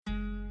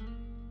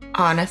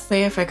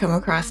Honestly, if I come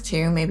across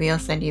two, maybe I'll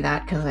send you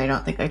that because I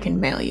don't think I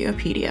can mail you a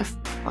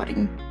PDF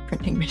plotting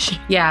printing machine.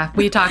 Yeah,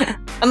 we talk.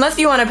 Unless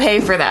you want to pay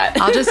for that.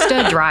 I'll just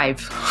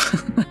drive.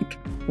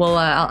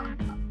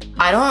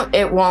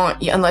 It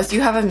won't, unless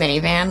you have a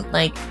minivan.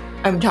 Like,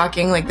 I'm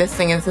talking like this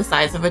thing is the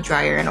size of a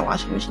dryer and a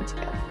washing machine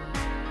together.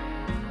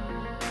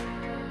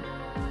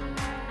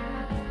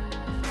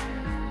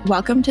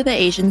 Welcome to the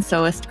Asian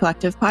Sewist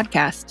Collective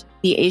podcast.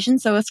 The Asian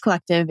Sewist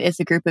Collective is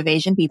a group of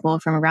Asian people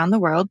from around the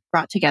world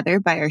brought together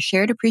by our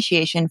shared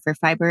appreciation for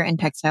fiber and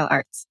textile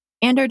arts,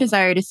 and our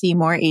desire to see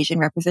more Asian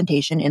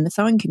representation in the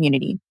sewing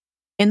community.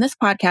 In this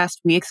podcast,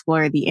 we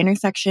explore the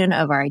intersection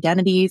of our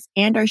identities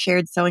and our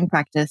shared sewing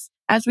practice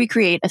as we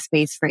create a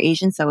space for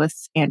Asian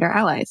sewists and our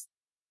allies.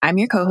 I'm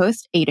your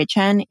co-host, Ada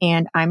Chen,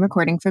 and I'm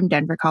recording from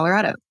Denver,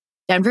 Colorado.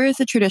 Denver is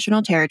the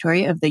traditional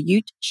territory of the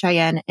Ute,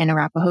 Cheyenne, and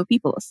Arapaho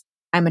peoples.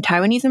 I'm a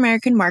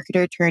Taiwanese-American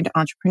marketer turned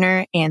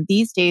entrepreneur, and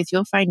these days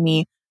you'll find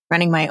me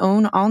running my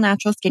own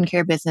all-natural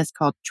skincare business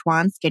called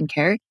Chuan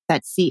Skincare,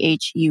 that's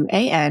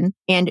CHUAN,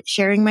 and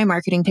sharing my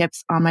marketing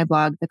tips on my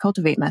blog, The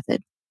Cultivate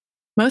Method.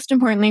 Most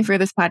importantly for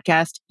this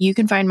podcast, you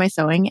can find my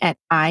sewing at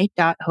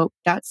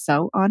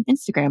i.hope.sew on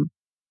Instagram.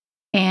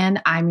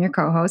 And I'm your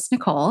co-host,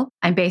 Nicole.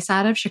 I'm based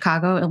out of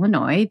Chicago,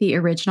 Illinois, the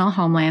original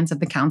homelands of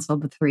the Council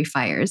of the Three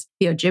Fires,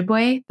 the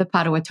Ojibwe, the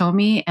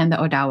Potawatomi, and the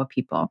Odawa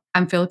people.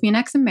 I'm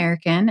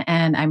Filipinx-American,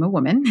 and I'm a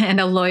woman,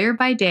 and a lawyer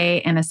by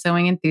day and a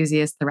sewing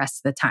enthusiast the rest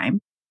of the time.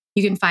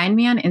 You can find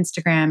me on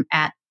Instagram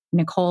at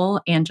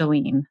Nicole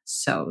Angeline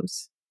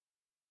Sews.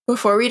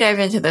 Before we dive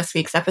into this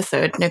week's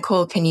episode,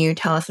 Nicole, can you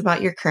tell us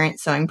about your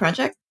current sewing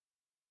project?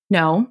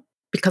 No,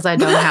 because I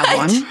don't have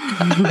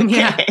one.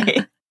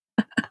 Okay.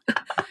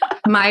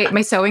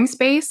 My sewing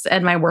space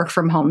and my work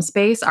from home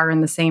space are in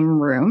the same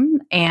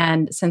room.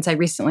 And since I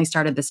recently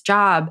started this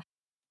job,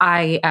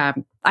 I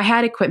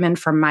had equipment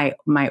from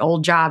my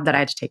old job that I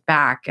had to take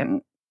back.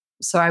 And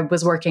so I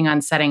was working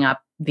on setting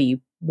up the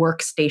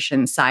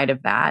workstation side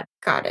of that.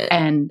 Got it.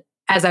 And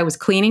as I was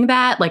cleaning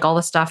that, like all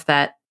the stuff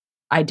that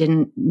I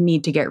didn't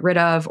need to get rid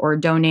of or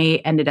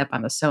donate ended up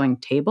on the sewing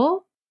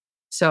table.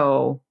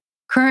 So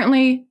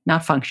currently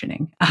not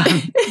functioning.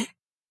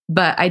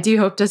 But I do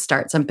hope to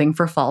start something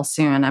for fall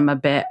soon. I'm a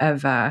bit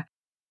of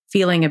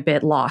feeling a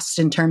bit lost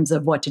in terms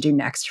of what to do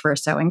next for a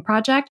sewing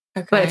project.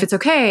 Okay. But if it's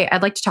okay,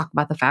 I'd like to talk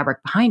about the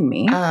fabric behind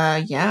me.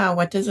 Yeah.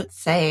 What does it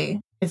say?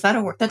 Is that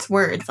that's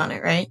words on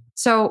it, right?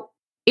 So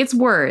it's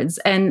words.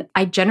 And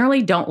I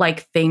generally don't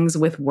like things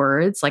with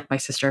words. Like my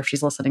sister, if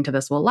she's listening to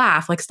this, will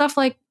laugh. Like stuff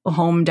like a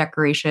home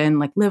decoration,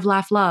 like live,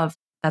 laugh, love.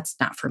 That's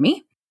not for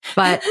me.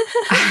 But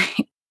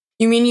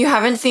You mean you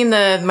haven't seen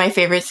my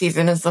favorite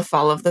season is the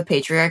fall of the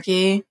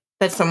patriarchy?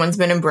 That someone's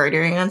been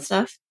embroidering on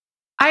stuff?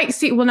 I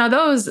see. Well, now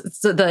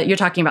you're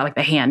talking about like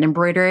the hand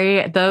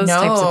embroidery. I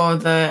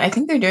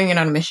think they're doing it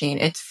on a machine.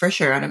 It's for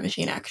sure on a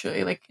machine,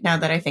 actually. Like now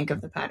that I think of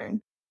the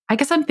pattern. I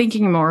guess I'm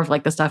thinking more of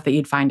like the stuff that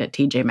you'd find at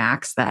TJ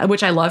Maxx,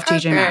 which I love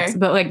TJ Maxx,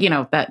 but like,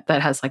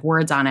 that has like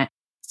words on it.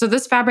 So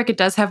this fabric, it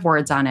does have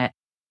words on it.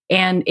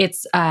 And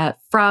it's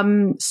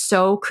from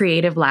Sew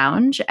Creative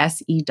Lounge,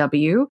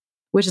 SEW,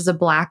 which is a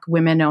Black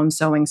women-owned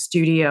sewing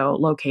studio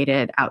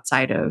located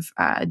outside of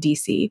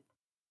DC.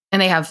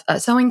 And they have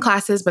sewing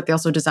classes, but they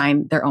also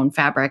design their own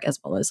fabric as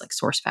well as like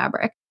source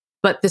fabric.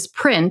 But this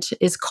print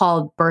is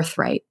called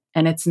Birthright,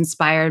 and it's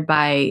inspired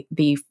by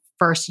the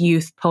first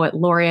youth poet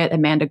laureate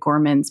Amanda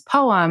Gorman's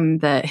poem,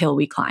 The Hill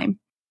We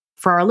Climb.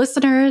 For our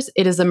listeners,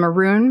 it is a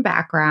maroon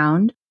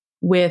background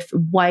with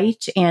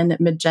white and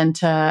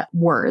magenta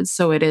words.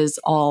 So it is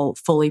all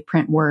fully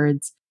print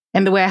words.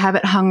 And the way I have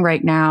it hung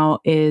right now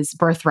is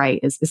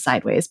Birthright is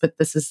sideways, but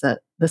this is the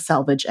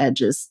selvage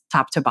edges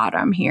top to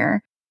bottom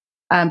here.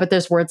 But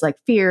there's words like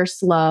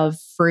fierce, love,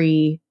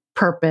 free,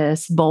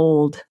 purpose,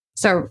 bold.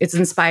 So it's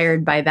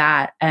inspired by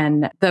that.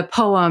 And the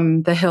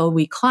poem, The Hill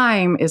We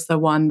Climb, is the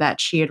one that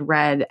she had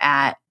read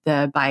at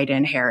the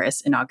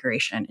Biden-Harris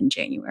inauguration in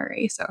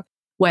January. So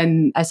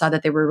when I saw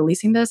that they were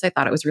releasing this, I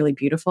thought it was really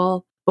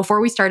beautiful. Before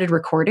we started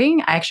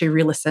recording, I actually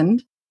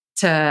re-listened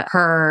to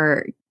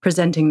her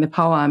presenting the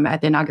poem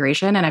at the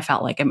inauguration, and I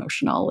felt like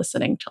emotional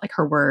listening to like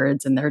her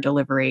words and their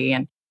delivery.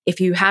 And if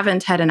you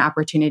haven't had an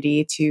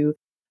opportunity to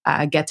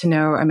get to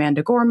know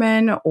Amanda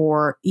Gorman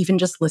or even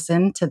just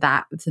listen to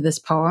this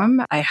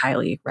poem, I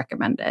highly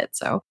recommend it.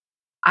 So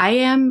I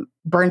am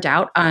burnt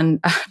out on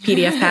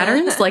PDF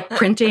patterns like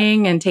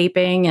printing and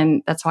taping.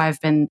 And that's why I've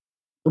been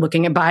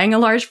looking at buying a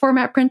large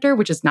format printer,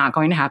 which is not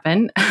going to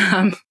happen.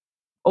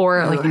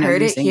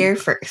 Heard it here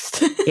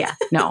first. Yeah,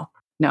 no,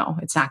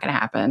 it's not going to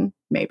happen.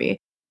 Maybe.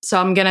 So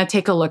I'm going to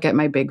take a look at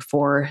my big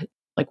four,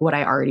 like what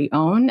I already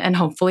own, and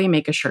hopefully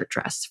make a shirt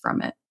dress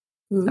from it.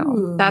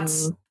 So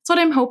that's what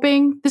I'm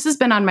hoping. This has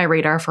been on my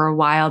radar for a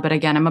while, but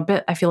again,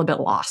 I feel a bit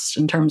lost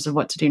in terms of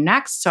what to do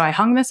next. So I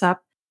hung this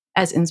up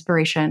as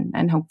inspiration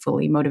and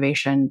hopefully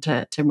motivation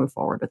to move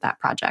forward with that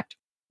project.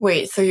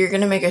 Wait, so you're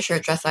going to make a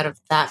shirt dress out of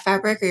that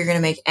fabric, or you're going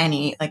to make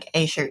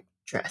a shirt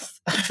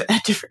dress out of a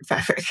different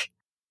fabric?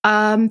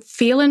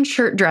 Feeling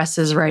shirt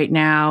dresses right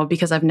now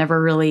because I've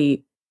never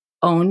really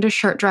owned a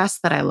shirt dress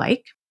that I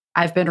like.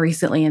 I've been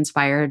recently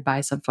inspired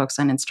by some folks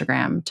on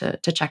Instagram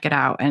to check it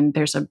out. And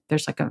there's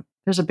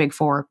a big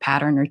four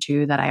pattern or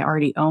two that I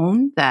already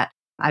own that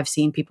I've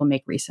seen people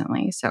make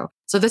recently. So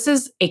this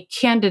is a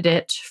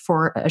candidate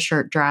for a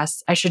shirt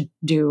dress. I should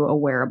do a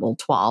wearable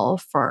toile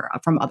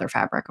from other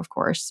fabric, of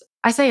course.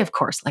 I say, of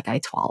course, like I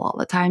toile all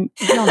the time.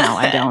 You'll know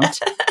I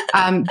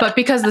don't. But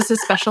because this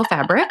is special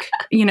fabric,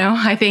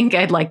 I think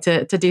I'd like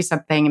to do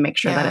something and make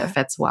sure that it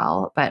fits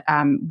well. But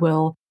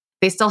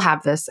they still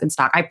have this in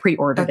stock. I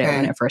pre-ordered it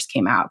when it first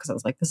came out because I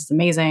was like, this is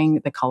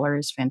amazing. The color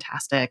is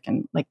fantastic.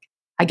 And like,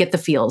 I get the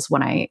feels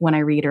when I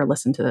read or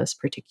listen to this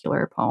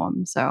particular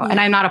poem. So, and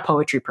I'm not a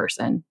poetry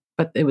person,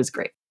 but it was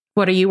great.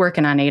 What are you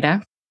working on,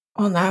 Ada?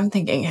 Well, now I'm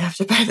thinking I have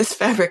to buy this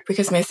fabric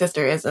because my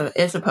sister is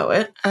a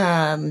poet.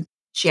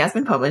 She has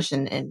been published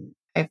in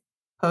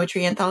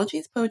poetry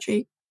anthologies,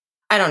 poetry.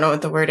 I don't know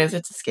what the word is.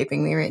 It's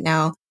escaping me right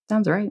now.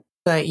 Sounds right.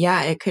 But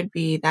yeah, that could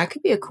be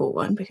a cool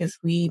one because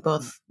we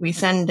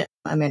send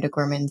Amanda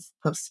Gorman's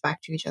posts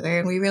back to each other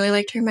and we really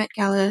liked her Met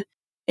Gala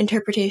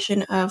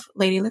interpretation of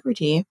Lady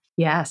Liberty.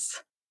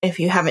 Yes. If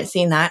you haven't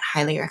seen that,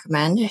 highly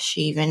recommend.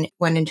 She even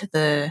went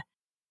into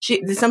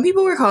some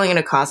people were calling it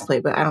a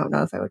cosplay, but I don't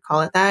know if I would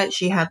call it that.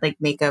 She had like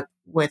makeup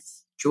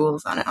with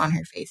jewels on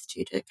her face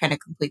too to kind of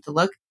complete the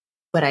look.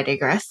 But I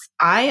digress.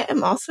 I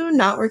am also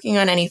not working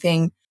on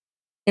anything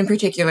in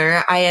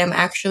particular. I am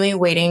actually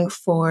waiting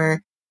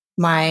for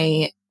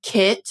my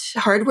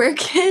hardware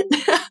kit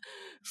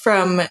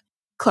from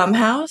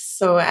Clumhouse.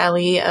 So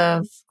Ellie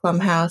of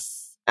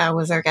Clumhouse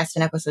was our guest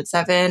in episode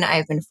 7.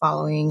 I've been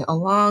following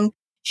along.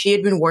 She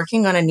had been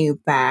working on a new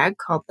bag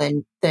called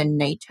the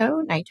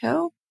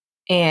Naito.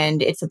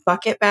 And it's a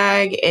bucket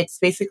bag. It's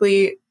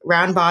basically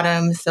round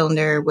bottom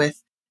cylinder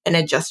with an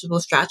adjustable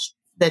stretch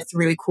that's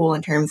really cool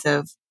in terms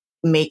of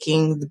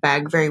making the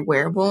bag very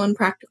wearable and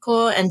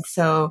practical. And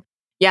so,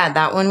 yeah,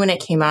 that one, when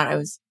it came out, I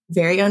was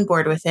very on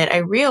board with it. I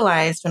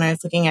realized when I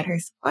was looking at her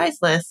supplies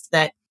list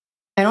that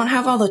I don't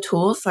have all the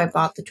tools, so I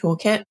bought the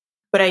toolkit,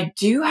 but I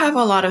do have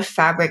a lot of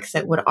fabrics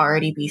that would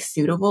already be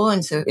suitable.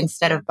 And so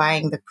instead of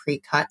buying the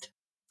pre-cut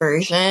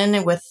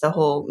version with the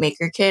whole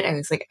maker kit, I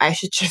was like, I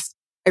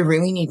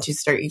really need to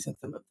start using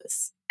some of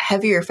this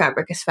heavier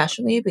fabric,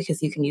 especially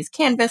because you can use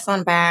canvas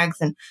on bags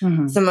and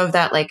some of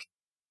that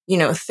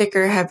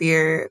thicker,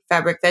 heavier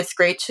fabric that's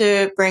great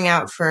to bring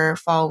out for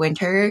fall,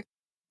 winter,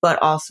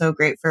 but also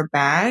great for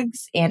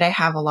bags. And I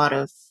have a lot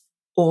of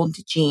old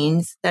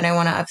jeans that I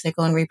want to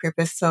upcycle and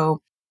repurpose.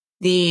 So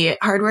the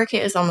hardware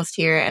kit is almost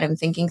here and I'm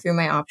thinking through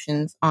my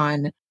options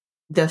on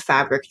the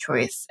fabric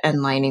choice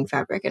and lining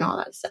fabric and all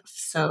that stuff.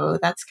 So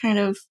that's kind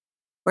of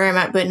where I'm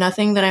at, but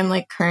nothing that I'm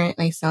like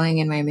currently sewing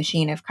in my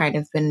machine. I've kind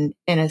of been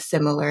in a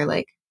similar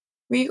like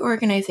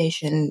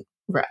reorganization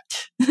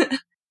rut.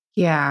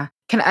 Yeah.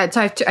 I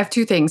have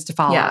two things to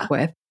follow up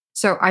with.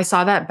 So I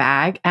saw that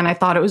bag and I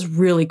thought it was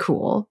really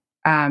cool.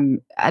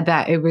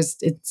 That it was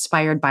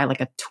inspired by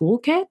like a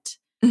toolkit,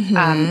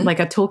 like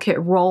a toolkit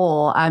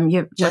roll.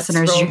 You just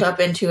listeners rolled up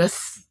into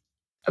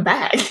a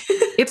bag.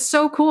 It's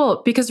so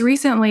cool because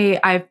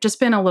recently I've just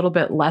been a little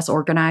bit less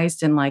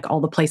organized in like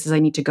all the places I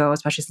need to go,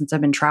 especially since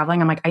I've been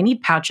traveling. I'm like, I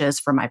need pouches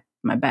for my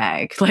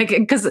bag, like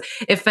because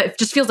if it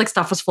just feels like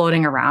stuff was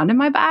floating around in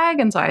my bag,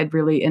 and so I'd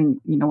really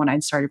when I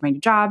started my new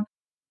job.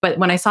 But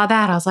when I saw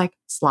that, I was like,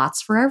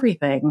 slots for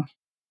everything.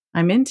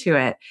 I'm into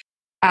it.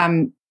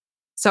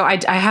 So I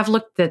have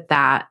looked at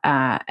that,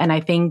 and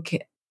I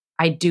think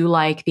I do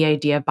like the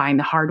idea of buying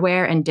the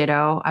hardware. And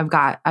ditto, I've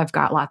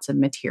got lots of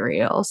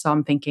material, so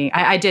I'm thinking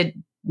I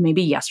did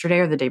maybe yesterday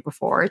or the day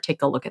before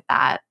take a look at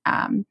that.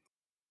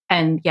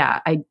 And yeah,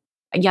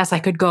 I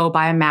could go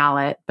buy a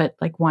mallet, but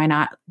like, why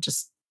not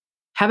just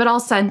have it all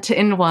sent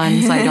in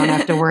one so I don't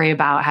have to worry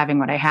about having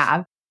what I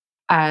have.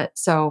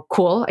 So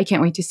cool. I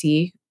can't wait to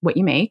see what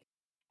you make.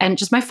 And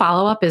just my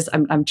follow-up is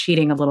I'm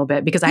cheating a little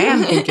bit because I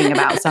am thinking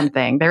about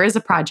something. There is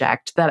a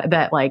project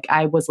that like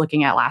I was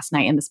looking at last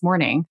night and this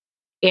morning,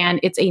 and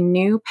it's a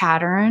new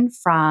pattern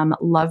from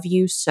Love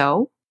You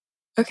Sew.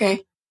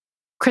 Okay.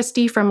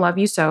 Christy from Love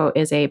You Sew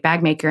is a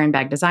bag maker and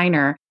bag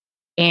designer,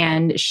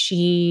 and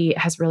she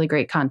has really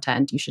great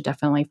content. You should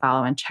definitely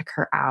follow and check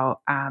her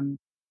out.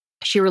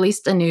 She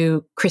released a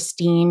new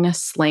Christine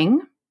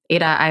sling.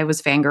 Ada, I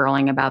was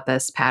fangirling about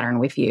this pattern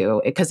with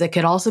you because it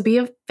could also be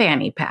a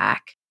fanny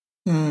pack.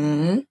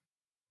 So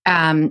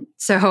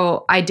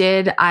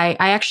I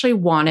actually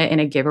won it in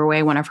a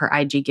giveaway, one of her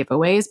IG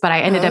giveaways, but I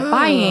ended up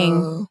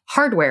buying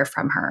hardware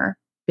from her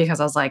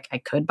because I was like, I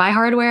could buy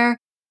hardware,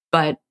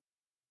 but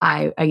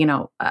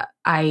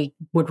I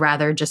would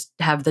rather just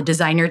have the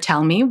designer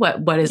tell me what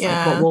is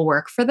like what will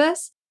work for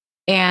this.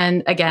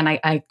 And again,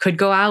 I could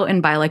go out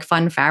and buy like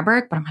fun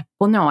fabric, but I'm like,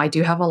 well, no, I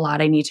do have a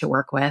lot I need to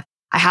work with.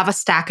 I have a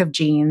stack of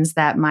jeans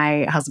that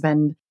my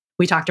husband,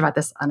 we talked about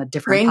this on a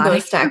different rainbow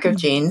stack of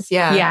jeans.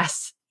 Yeah.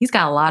 Yes. He's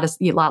got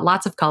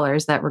lots of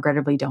colors that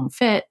regrettably don't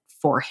fit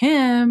for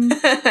him.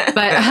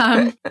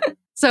 But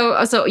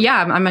so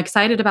yeah, I'm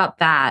excited about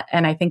that.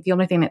 And I think the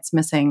only thing that's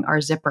missing are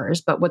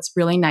zippers. But what's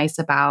really nice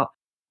about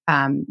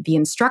the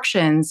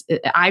instructions,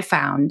 I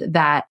found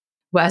that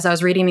as I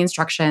was reading the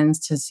instructions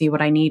to see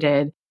what I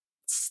needed,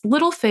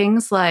 little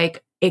things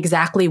like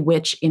exactly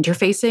which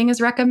interfacing is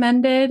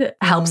recommended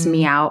helps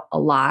me out a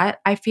lot,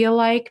 I feel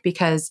like,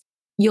 because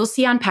you'll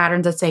see on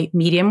patterns that say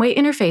medium weight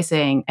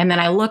interfacing. And then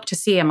I look to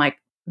see, I'm like,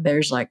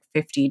 there's like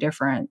 50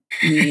 different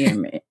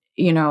medium,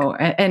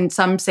 and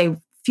some say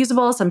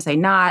fusible, some say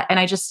not. And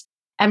I just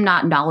am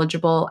not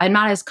knowledgeable. I'm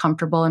not as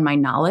comfortable in my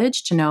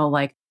knowledge to know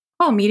like,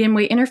 oh, medium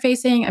weight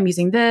interfacing, I'm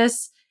using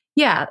this.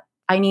 Yeah,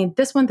 I need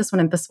this one,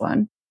 and this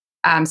one.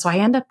 So I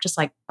end up just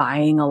like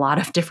buying a lot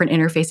of different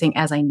interfacing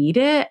as I need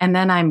it. And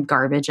then I'm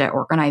garbage at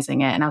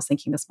organizing it. And I was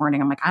thinking this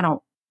morning, I'm like, I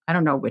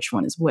don't know which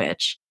one is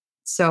which.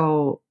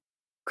 So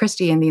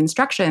Christy in the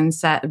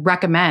instructions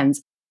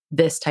recommends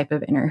this type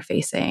of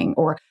interfacing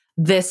or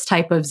this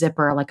type of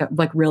zipper,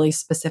 like really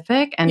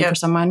specific. And for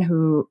someone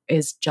who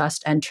is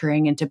just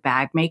entering into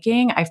bag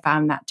making, I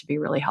found that to be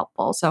really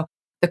helpful. So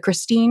the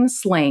Christine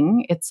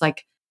sling, it's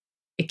like,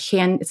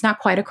 it's not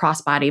quite a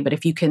crossbody, but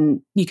if you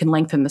can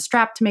lengthen the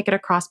strap to make it a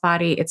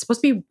crossbody. It's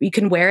supposed to be, you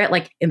can wear it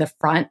like in the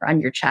front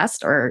on your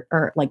chest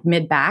or like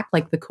mid back,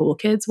 like the cool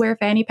kids wear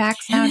fanny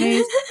packs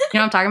nowadays. You know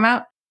what I'm talking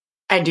about?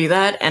 I do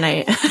that, and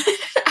I'm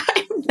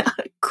not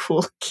a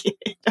cool kid.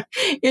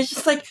 It's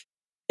just like,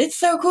 it's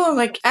so cool. I'm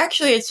like,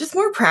 actually, it's just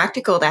more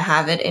practical to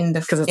have it in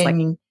the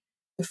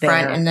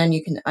front, and then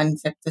you can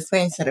unzip this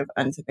way instead of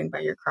unzipping by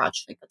your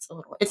crotch. Like it's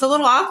a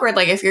little awkward.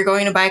 Like if you're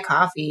going to buy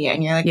coffee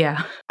and you're like,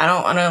 yeah, I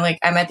don't want to, like,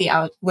 I'm at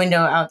the window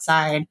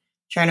outside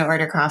trying to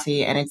order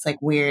coffee, and it's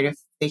like weird if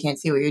they can't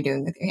see what you're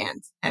doing with your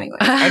hands. Anyway,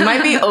 I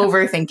might be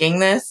overthinking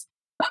this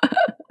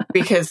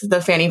because the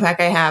fanny pack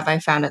I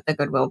found at the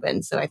Goodwill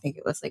bin. So I think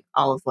it was like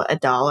all of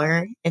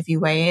 $1 if you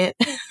weigh it.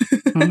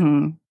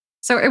 Mm-hmm.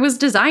 So it was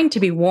designed to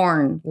be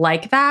worn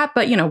like that,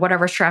 but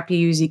whatever strap you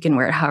use, you can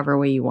wear it however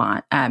way you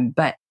want.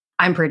 But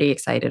I'm pretty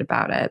excited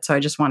about it. So I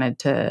just wanted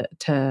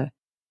to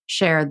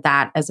share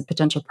that as a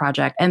potential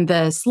project. And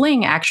the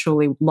sling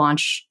actually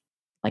launched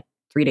like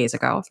 3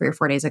 or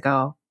 4 days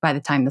ago. By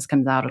the time this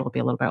comes out, it'll be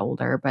a little bit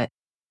older. But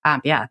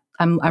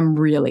I'm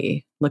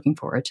really looking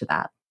forward to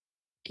that.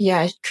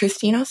 Yeah,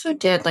 Christine also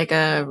did like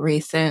a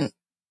recent,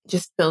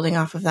 just building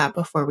off of that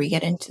before we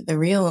get into the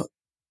real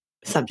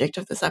subject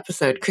of this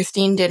episode.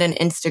 Christine did an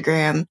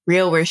Instagram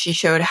reel where she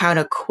showed how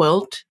to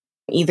quilt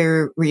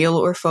either real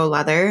or faux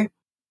leather.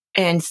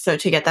 And so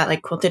to get that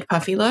like quilted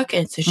puffy look.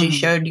 And so she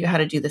showed you how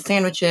to do the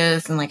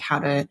sandwiches and like how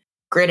to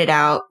grit it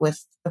out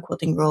with the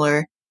quilting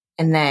roller.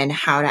 And then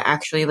how to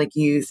actually like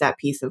use that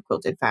piece of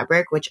quilted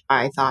fabric, which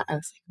I thought, I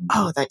was like,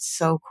 oh, that's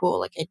so cool.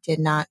 Like I did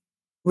not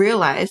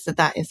realize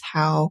that is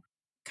how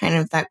kind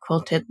of that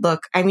quilted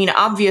look. I mean,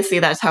 obviously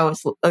that's how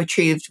it's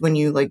achieved when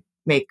you like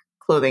make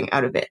clothing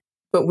out of it,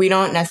 but we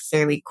don't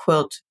necessarily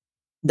quilt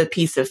the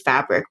piece of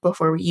fabric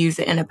before we use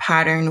it in a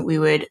pattern. We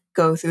would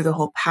go through the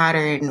whole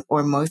pattern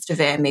or most of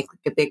it and make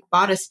like a big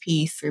bodice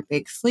piece or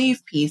big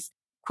sleeve piece,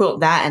 quilt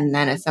that and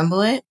then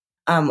assemble it,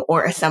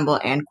 or assemble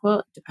and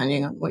quilt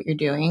depending on what you're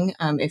doing.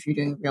 If you're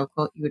doing a real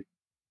quilt, you would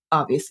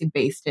obviously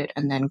baste it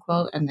and then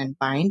quilt and then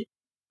bind.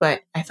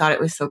 But I thought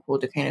it was so cool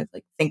to kind of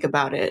like think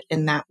about it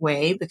in that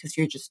way because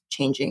you're just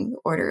changing the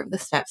order of the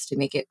steps to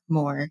make it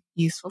more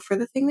useful for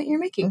the thing that you're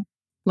making.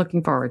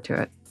 Looking forward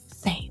to it.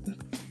 Same.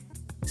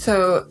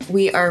 So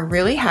we are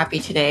really happy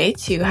today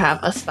to have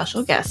a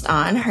special guest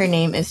on. Her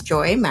name is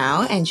Joy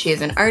Mao, and she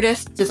is an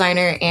artist,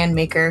 designer, and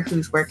maker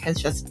whose work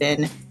has just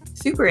been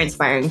super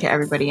inspiring to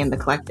everybody in the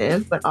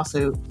collective. But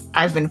also,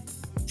 I've been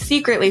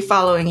secretly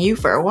following you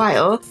for a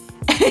while,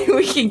 and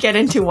we can get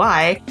into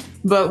why.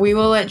 But we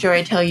will let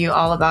Joy tell you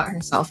all about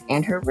herself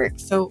and her work.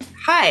 So,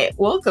 hi,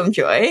 welcome,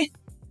 Joy.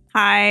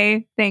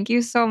 Hi, thank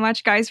you so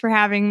much, guys, for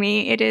having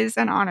me. It is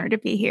an honor to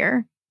be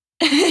here.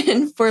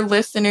 And for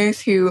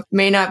listeners who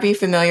may not be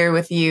familiar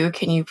with you,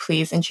 can you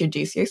please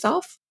introduce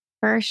yourself?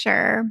 For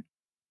sure.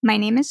 My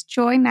name is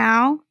Joy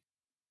Mao.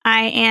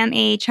 I am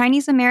a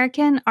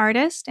Chinese-American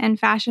artist and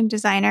fashion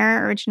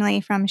designer originally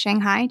from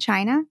Shanghai,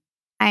 China.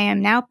 I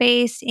am now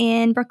based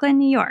in Brooklyn,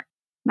 New York.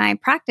 My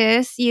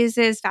practice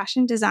uses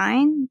fashion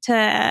design to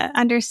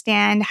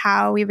understand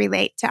how we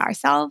relate to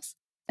ourselves,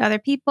 to other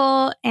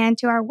people, and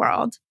to our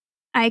world.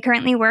 I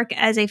currently work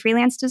as a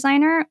freelance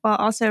designer while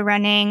also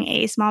running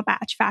a small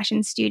batch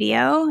fashion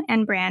studio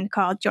and brand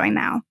called Joy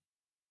Mao.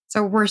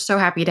 So we're so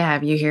happy to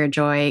have you here,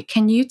 Joy.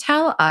 Can you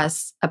tell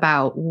us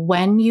about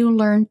when you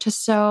learned to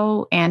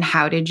sew and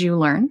how did you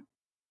learn?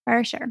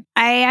 For sure.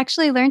 I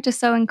actually learned to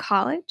sew in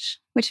college,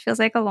 which feels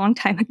like a long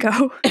time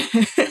ago.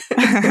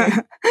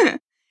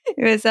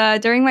 It was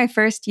during my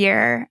first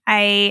year.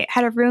 I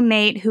had a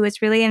roommate who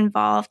was really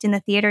involved in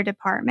the theater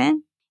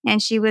department. And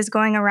she was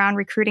going around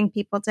recruiting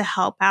people to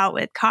help out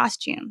with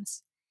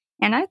costumes.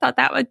 And I thought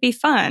that would be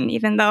fun,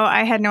 even though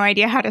I had no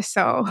idea how to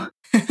sew.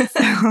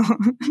 So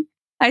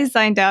I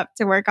signed up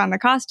to work on the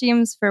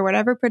costumes for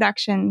whatever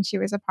production she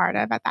was a part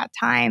of at that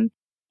time.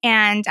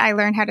 And I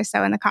learned how to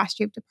sew in the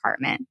costume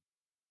department.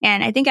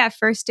 And I think at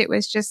first it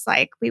was just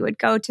like we would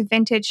go to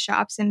vintage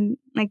shops and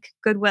like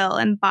Goodwill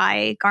and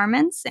buy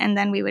garments, and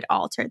then we would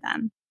alter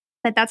them.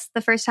 But that's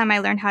the first time I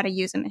learned how to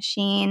use a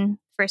machine,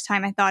 first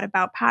time I thought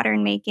about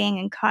pattern making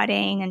and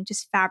cutting and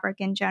just fabric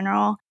in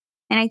general.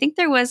 And I think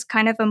there was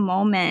kind of a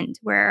moment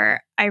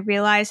where I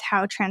realized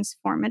how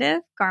transformative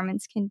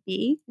garments can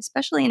be,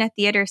 especially in a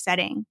theater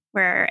setting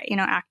where,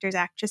 actors,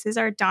 actresses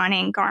are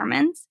donning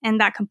garments, and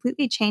that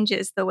completely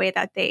changes the way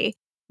that they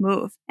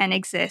move and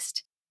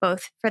exist,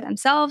 both for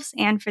themselves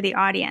and for the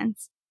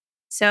audience.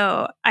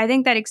 So I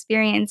think that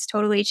experience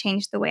totally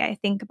changed the way I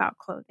think about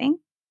clothing.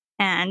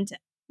 And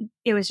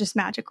it was just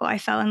magical. I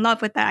fell in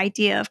love with the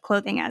idea of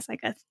clothing as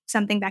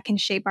something that can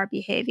shape our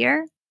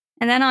behavior.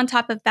 And then on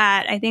top of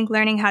that, I think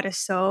learning how to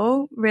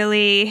sew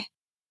really,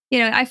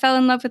 I fell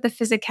in love with the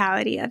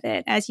physicality of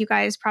it, as you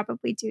guys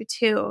probably do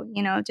too.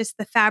 Just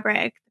the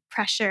fabric, the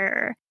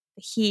pressure,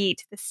 the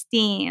heat, the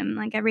steam,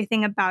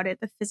 everything about it,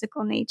 the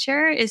physical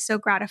nature is so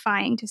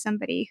gratifying to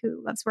somebody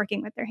who loves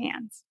working with their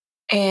hands.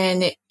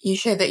 And you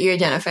shared that you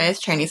identify as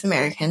Chinese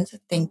American, so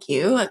thank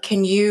you.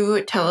 Can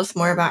you tell us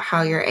more about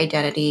how your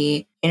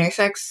identity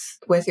intersects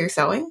with your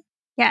sewing?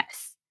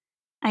 Yes,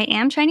 I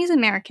am Chinese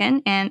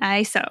American and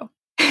I sew.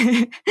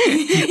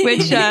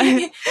 Which,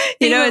 it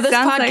this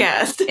sounds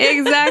podcast.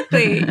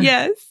 Exactly.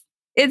 Yes.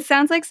 It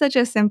sounds like such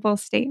a simple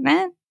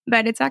statement,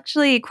 but it's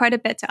actually quite a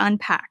bit to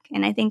unpack.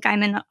 And I think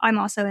I'm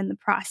also in the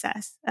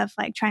process of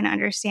trying to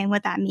understand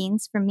what that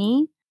means for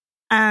me.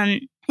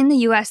 In the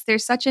US,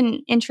 there's such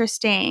an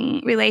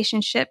interesting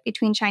relationship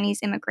between Chinese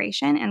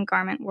immigration and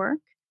garment work.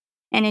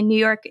 And in New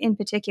York in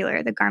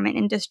particular, the garment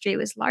industry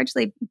was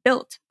largely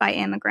built by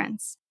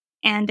immigrants.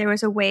 And there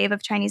was a wave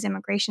of Chinese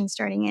immigration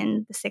starting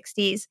in the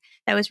 60s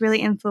that was really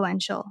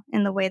influential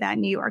in the way that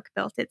New York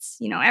built its,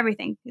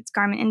 everything, its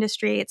garment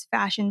industry, its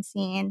fashion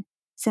scene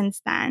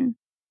since then.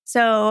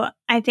 So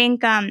I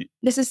think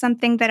this is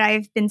something that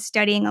I've been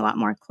studying a lot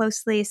more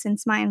closely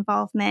since my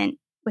involvement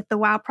with the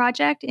WOW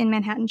project in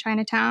Manhattan,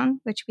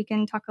 Chinatown, which we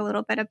can talk a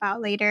little bit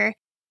about later.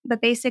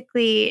 But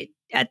basically,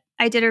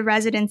 I did a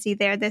residency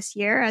there this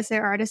year as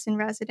their artist in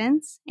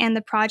residence. And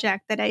the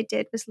project that I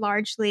did was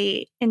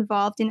largely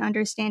involved in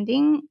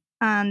understanding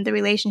the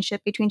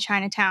relationship between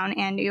Chinatown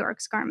and New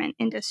York's garment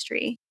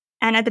industry.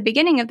 And at the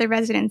beginning of the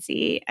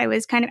residency, I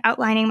was kind of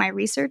outlining my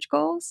research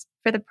goals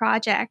for the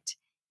project.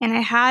 And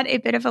I had a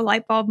bit of a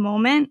light bulb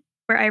moment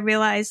where I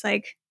realized, oh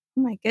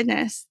my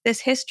goodness,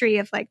 this history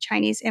of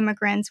Chinese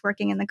immigrants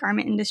working in the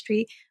garment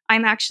industry,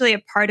 I'm actually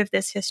a part of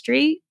this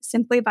history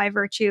simply by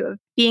virtue of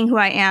being who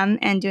I am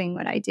and doing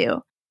what I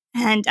do.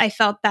 And I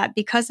felt that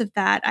because of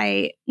that,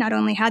 I not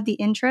only had the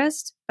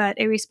interest, but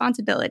a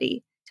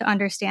responsibility to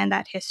understand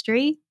that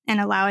history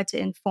and allow it to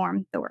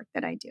inform the work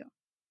that I do.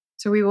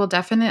 So we will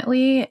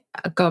definitely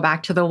go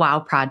back to the WOW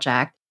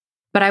project,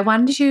 but I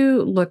wanted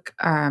to look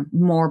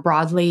more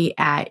broadly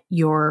at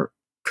your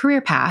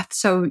career path.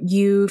 So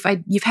you've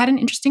had an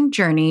interesting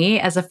journey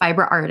as a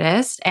fiber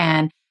artist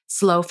and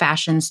slow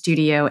fashion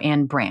studio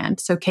and brand.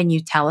 So can you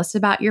tell us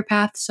about your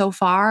path so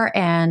far,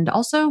 and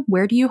also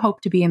where do you hope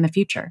to be in the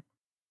future?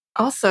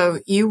 Also,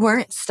 you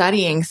weren't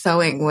studying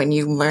sewing when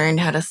you learned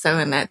how to sew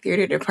in that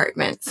theater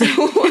department. So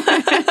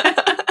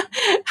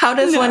how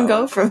does one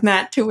go from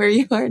that to where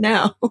you are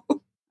now?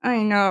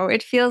 I know.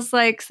 It feels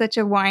like such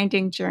a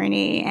winding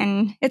journey,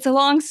 and it's a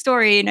long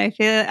story, and I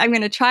feel I'm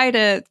going to try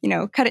to,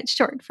 cut it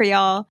short for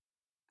y'all.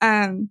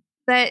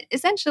 But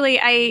essentially,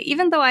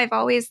 even though I've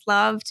always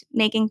loved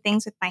making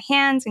things with my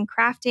hands and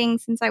crafting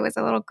since I was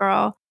a little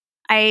girl,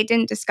 I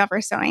didn't discover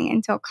sewing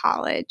until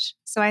college.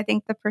 So I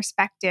think the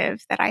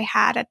perspective that I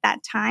had at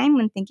that time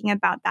when thinking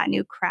about that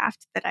new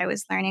craft that I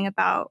was learning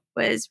about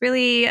was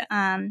really,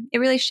 it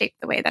really shaped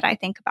the way that I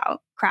think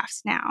about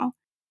crafts now.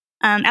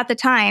 At the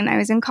time, I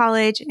was in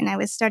college and I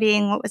was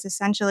studying what was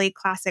essentially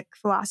classic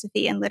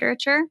philosophy and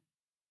literature.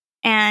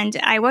 And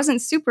I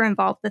wasn't super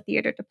involved with the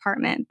theater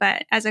department,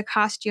 but as a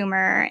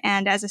costumer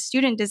and as a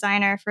student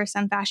designer for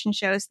some fashion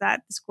shows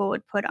that the school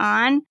would put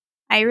on,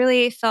 I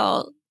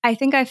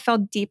think I fell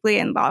deeply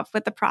in love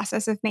with the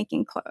process of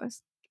making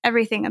clothes,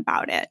 everything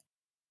about it.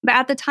 But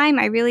at the time,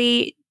 I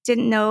really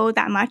didn't know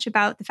that much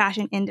about the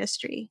fashion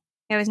industry.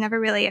 I was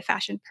never really a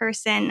fashion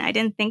person. I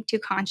didn't think too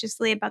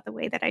consciously about the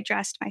way that I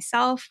dressed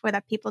myself or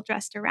that people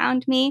dressed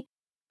around me.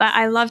 But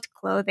I loved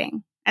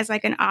clothing as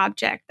an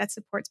object that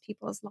supports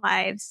people's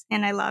lives.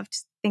 And I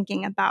loved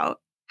thinking about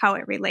how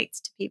it relates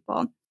to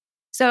people.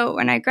 So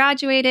when I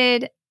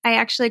graduated, I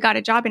actually got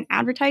a job in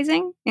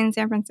advertising in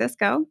San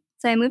Francisco.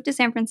 So I moved to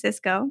San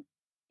Francisco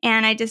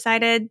and I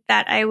decided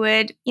that I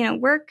would,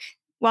 work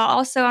while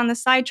also on the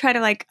side try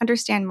to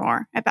understand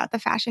more about the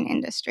fashion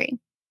industry.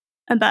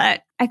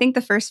 But I think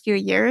the first few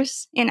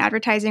years in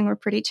advertising were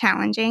pretty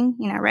challenging.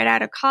 Right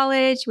out of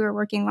college, we were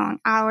working long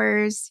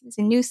hours. It was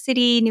a new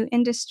city, new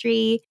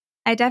industry.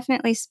 I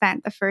definitely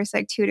spent the first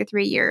 2 to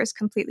 3 years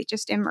completely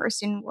just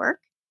immersed in work.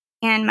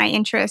 And my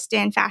interest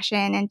in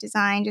fashion and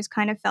design just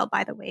kind of fell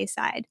by the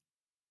wayside.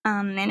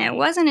 And it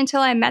wasn't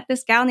until I met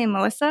this gal named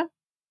Melissa.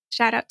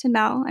 Shout out to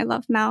Mel. I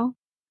love Mel.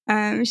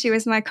 She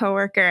was my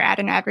coworker at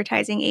an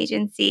advertising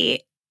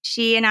agency.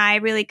 She and I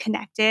really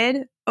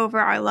connected over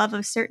our love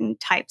of certain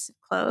types of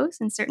clothes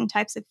and certain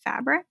types of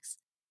fabrics.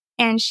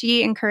 And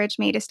she encouraged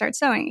me to start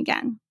sewing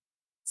again.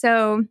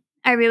 So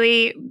I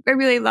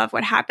really love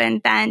what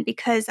happened then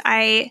because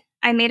I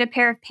made a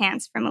pair of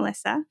pants for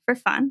Melissa for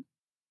fun.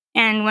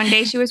 And one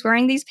day she was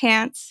wearing these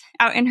pants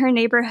out in her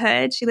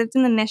neighborhood. She lived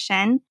in the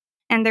Mission,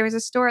 and there was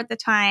a store at the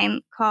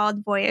time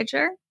called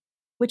Voyager,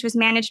 which was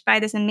managed by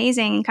this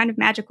amazing kind of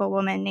magical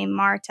woman named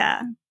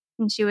Marta.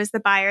 And she was the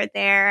buyer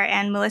there.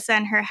 And Melissa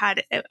and her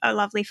had a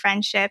lovely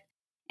friendship.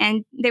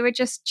 And they were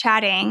just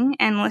chatting.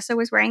 And Melissa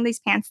was wearing these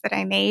pants that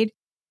I made.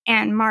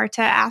 And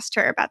Marta asked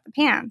her about the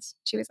pants.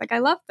 She was like, I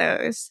love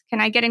those. Can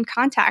I get in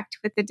contact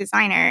with the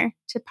designer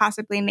to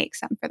possibly make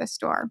some for the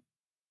store?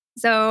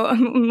 So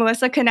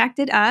Melissa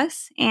connected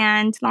us.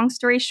 And long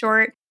story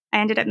short, I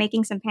ended up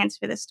making some pants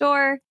for the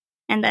store.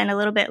 And then a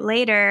little bit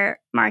later,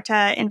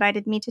 Marta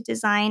invited me to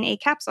design a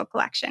capsule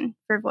collection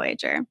for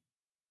Voyager,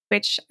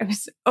 which I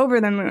was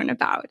over the moon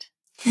about.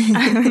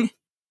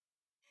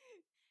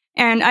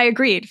 And I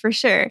agreed for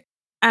sure.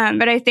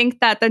 But I think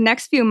that the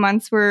next few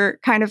months were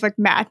kind of like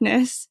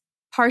madness,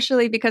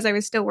 partially because I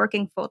was still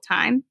working full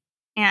time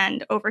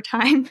and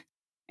overtime,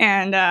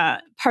 and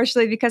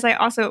partially because I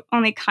also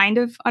only kind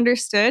of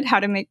understood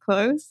how to make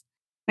clothes.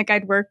 Like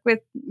I'd worked with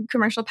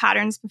commercial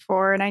patterns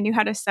before and I knew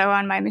how to sew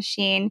on my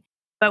machine.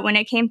 But when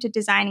it came to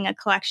designing a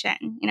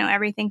collection,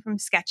 everything from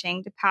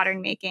sketching to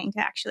pattern making to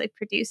actually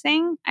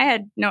producing, I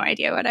had no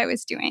idea what I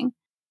was doing.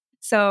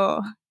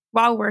 So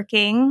while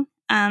working,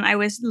 I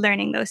was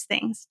learning those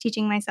things,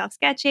 teaching myself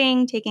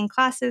sketching, taking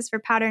classes for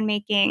pattern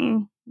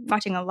making,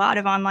 watching a lot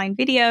of online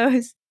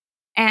videos.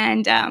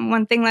 And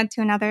one thing led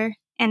to another.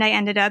 And I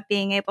ended up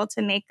being able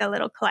to make a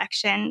little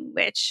collection,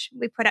 which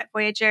we put at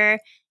Voyager,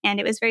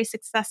 and it was very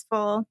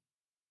successful.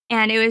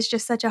 And it was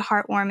just such a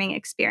heartwarming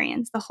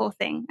experience, the whole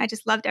thing. I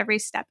just loved every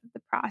step of the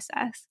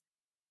process.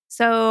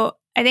 So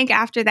I think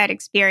after that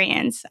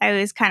experience, I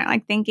was kind of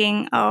like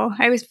thinking,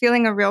 I was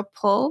feeling a real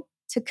pull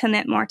to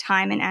commit more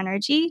time and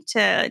energy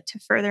to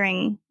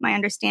furthering my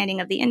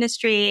understanding of the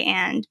industry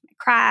and my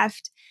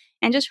craft,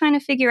 and just trying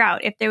to figure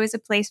out if there was a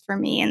place for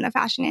me in the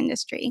fashion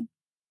industry.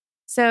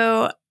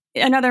 So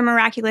another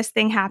miraculous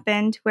thing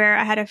happened where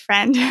I had a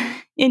friend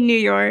in New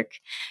York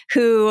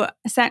who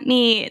sent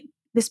me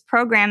this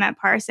program at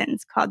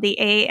Parsons called the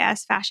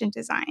AAS Fashion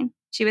Design.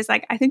 She was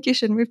like, I think you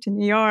should move to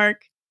New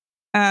York.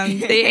 Yeah.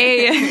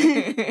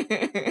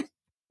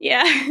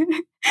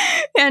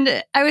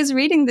 And I was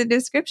reading the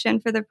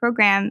description for the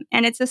program,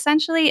 and it's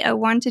essentially a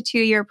 1 to 2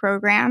 year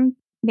program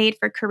made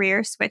for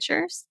career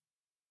switchers.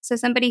 So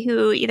somebody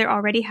who either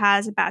already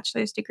has a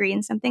bachelor's degree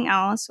in something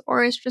else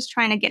or is just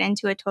trying to get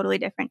into a totally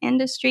different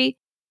industry.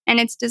 And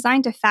it's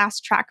designed to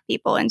fast track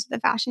people into the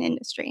fashion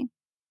industry.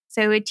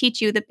 So it would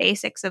teach you the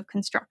basics of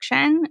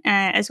construction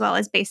as well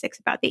as basics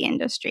about the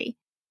industry.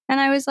 And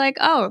I was like,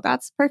 oh,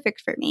 that's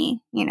perfect for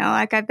me.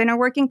 Like I've been a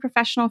working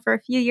professional for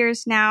a few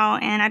years now,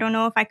 and I don't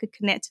know if I could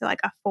commit to like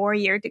a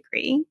 4-year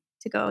degree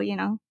to go,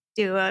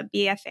 do a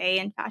BFA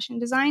in fashion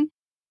design.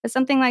 But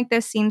something like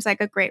this seems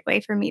like a great way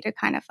for me to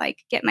kind of like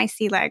get my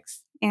sea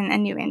legs in a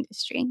new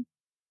industry.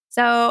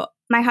 So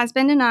my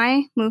husband and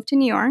I moved to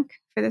New York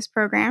for this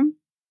program.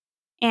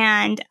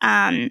 And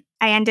I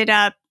ended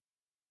up,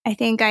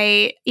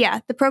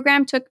 the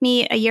program took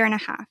me a year and a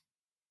half.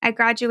 I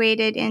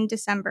graduated in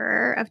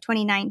December of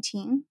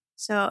 2019,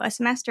 so a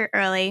semester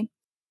early.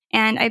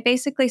 And I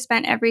basically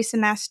spent every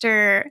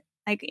semester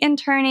like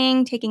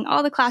interning, taking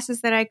all the classes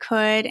that I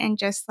could, and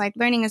just like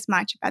learning as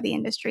much about the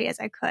industry as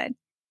I could.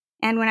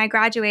 And when I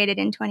graduated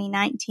in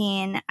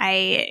 2019, I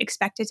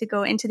expected to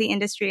go into the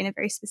industry in a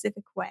very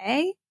specific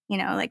way,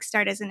 like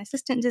start as an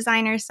assistant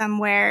designer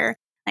somewhere,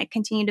 like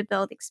continue to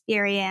build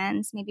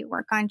experience, maybe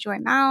work on Joy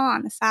Mao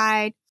on the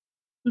side.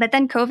 But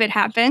then COVID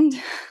happened.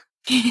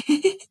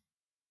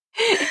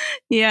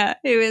 Yeah,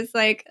 it was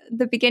like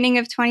the beginning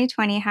of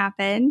 2020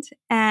 happened.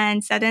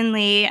 And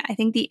suddenly, I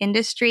think the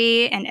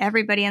industry and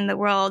everybody in the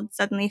world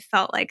suddenly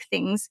felt like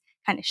things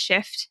kind of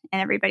shift.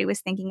 And everybody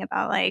was thinking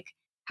about like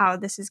how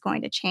this is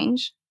going to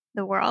change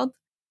the world.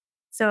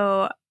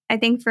 So I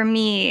think for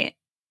me,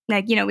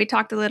 like, we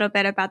talked a little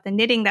bit about the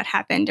knitting that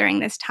happened during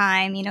this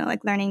time,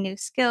 like learning new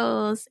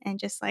skills and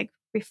just like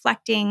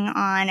reflecting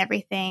on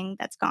everything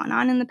that's gone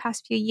on in the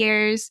past few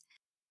years.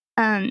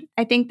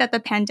 I think that the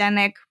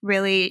pandemic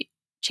really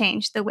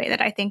changed the way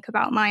that I think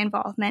about my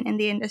involvement in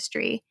the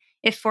industry.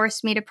 It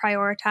forced me to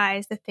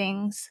prioritize the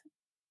things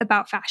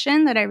about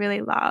fashion that I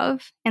really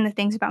love and the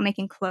things about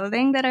making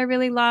clothing that I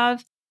really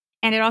love.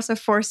 And it also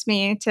forced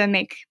me to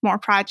make more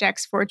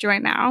projects for Joy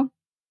Mao.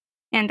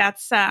 And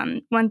that's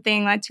one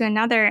thing led to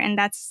another. And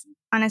that's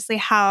honestly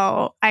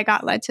how I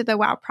got led to the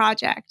WOW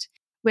project,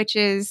 which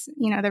is,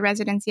 the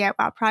residency at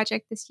WOW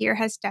project this year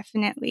has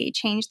definitely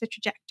changed the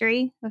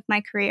trajectory of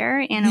my career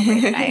in a way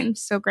that I'm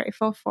so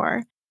grateful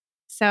for.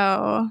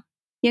 So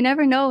you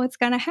never know what's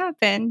going to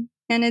happen.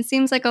 And it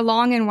seems like a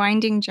long and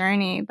winding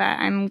journey, but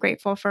I'm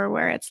grateful for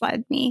where it's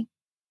led me.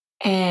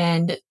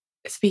 And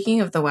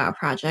speaking of the WOW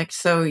project,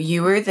 so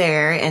you were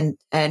there,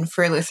 and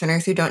for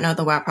listeners who don't know,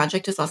 the WOW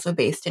project is also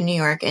based in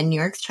New York and New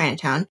York's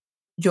Chinatown.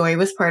 Joy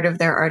was part of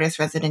their artist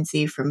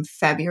residency from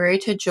February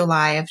to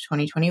July of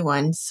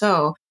 2021.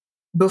 So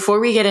before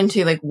we get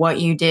into like what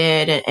you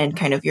did and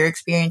kind of your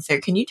experience there,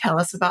 can you tell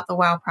us about the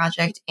WOW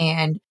Project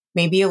and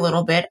maybe a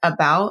little bit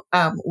about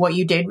what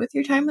you did with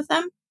your time with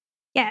them?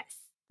 Yes.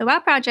 The WOW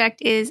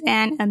Project is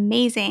an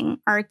amazing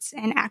arts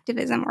and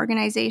activism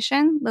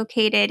organization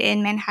located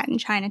in Manhattan,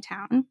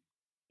 Chinatown.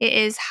 It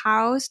is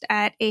housed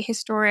at a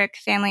historic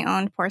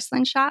family-owned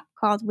porcelain shop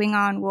called Wing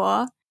On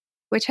Wool,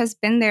 which has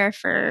been there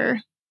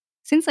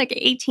since like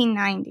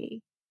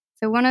 1890.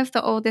 So one of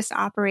the oldest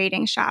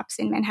operating shops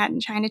in Manhattan,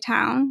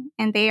 Chinatown,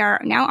 and they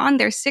are now on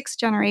their 6th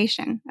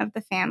generation of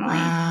the family.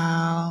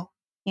 Wow.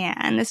 Yeah,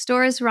 and the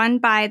store is run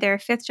by their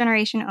 5th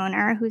generation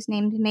owner, who's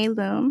named Mei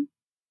Loom.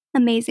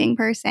 Amazing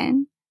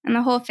person. And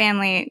the whole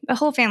family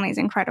is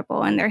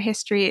incredible, and their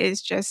history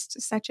is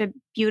just such a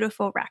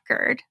beautiful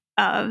record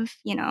of,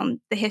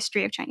 the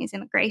history of Chinese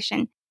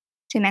immigration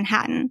to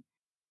Manhattan.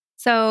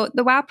 So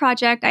the WOW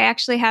Project, I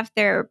actually have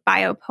their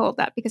bio pulled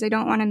up because I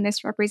don't want to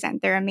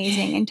misrepresent their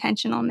amazing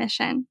intentional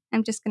mission.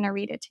 I'm just going to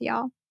read it to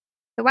y'all.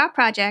 The WOW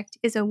Project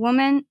is a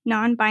woman,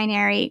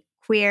 non-binary,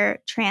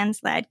 queer,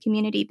 trans-led,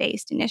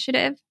 community-based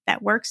initiative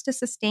that works to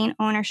sustain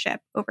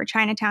ownership over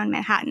Chinatown,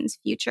 Manhattan's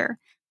future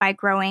by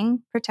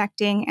growing,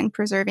 protecting, and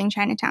preserving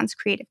Chinatown's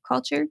creative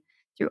culture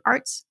through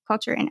arts,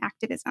 culture, and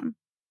activism.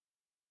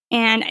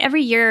 And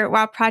every year,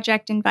 WOW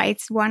Project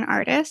invites one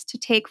artist to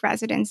take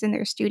residence in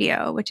their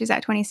studio, which is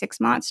at 26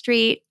 Mott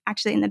Street,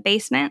 actually in the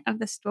basement of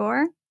the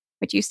store,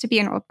 which used to be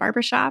an old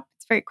barbershop.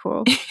 It's very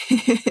cool.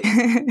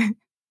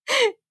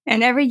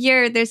 And every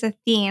year, there's a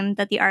theme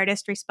that the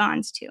artist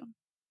responds to.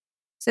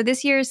 So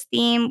this year's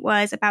theme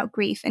was about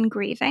grief and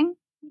grieving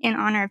in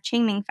honor of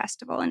Qingming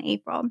Festival in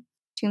April,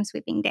 Tomb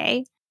Sweeping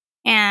Day.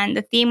 And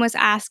the theme was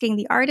asking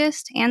the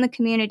artist and the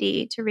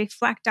community to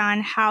reflect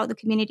on how the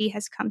community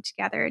has come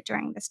together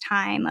during this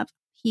time of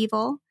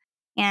upheaval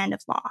and of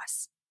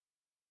loss.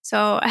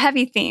 So a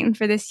heavy theme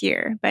for this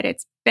year, but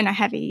it's been a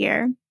heavy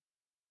year.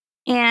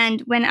 And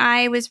when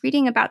I was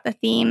reading about the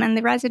theme and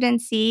the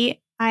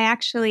residency, I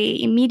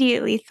actually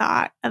immediately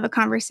thought of a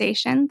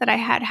conversation that I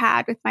had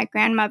had with my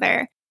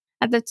grandmother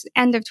at the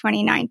end of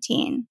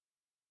 2019.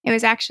 It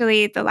was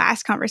actually the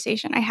last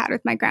conversation I had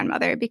with my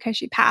grandmother because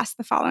she passed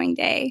the following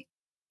day.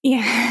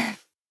 Yeah.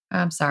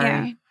 I'm sorry.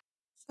 Yeah.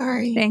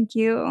 Sorry. Thank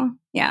you.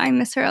 Yeah, I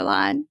miss her a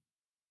lot.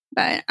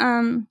 But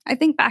I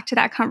think back to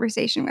that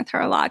conversation with her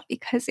a lot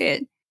because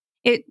it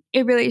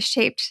really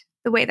shaped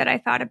the way that I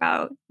thought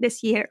about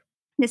this year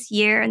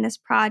and this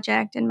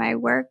project and my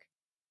work.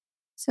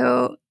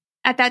 So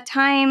at that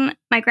time,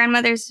 my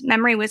grandmother's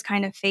memory was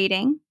kind of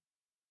fading,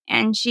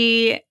 and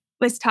she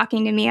was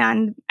talking to me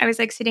I was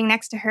like sitting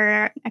next to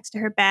her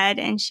bed,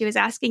 and she was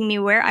asking me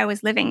where I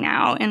was living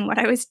now and what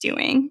I was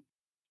doing.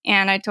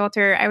 And I told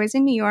her I was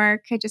in New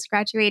York. I just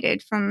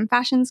graduated from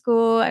fashion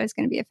school. I was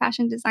going to be a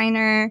fashion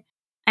designer.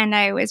 And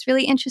I was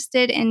really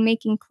interested in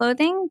making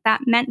clothing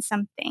that meant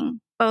something,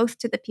 both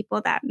to the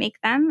people that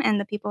make them and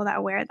the people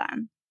that wear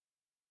them.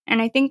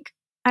 And I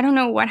don't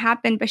know what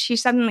happened, but she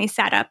suddenly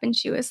sat up and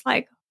she was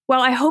like, "Well,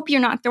 I hope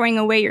you're not throwing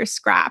away your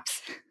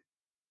scraps."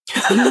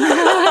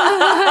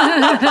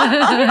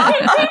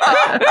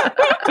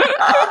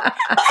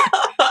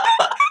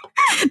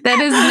 That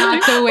is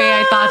not the way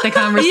I thought the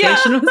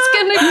conversation was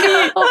going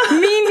to go.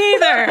 Me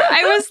neither.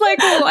 I was like,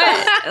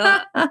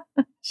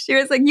 what? She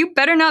was like, "You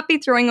better not be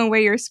throwing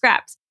away your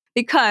scraps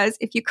because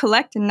if you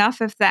collect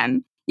enough of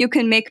them, you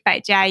can make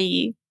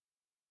baijiayi."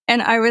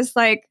 And I was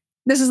like,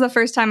 this is the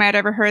first time I'd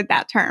ever heard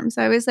that term.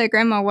 So I was like,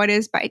 "Grandma, what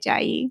is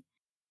baijiayi?"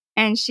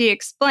 And she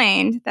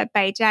explained that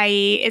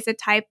baijiayi is a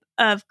type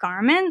of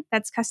garment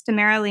that's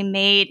customarily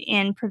made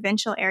in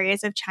provincial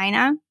areas of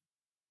China.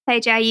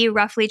 Baijiayi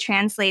roughly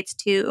translates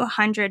to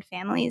 100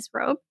 families'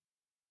 robe.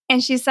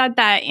 And she said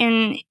that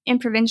in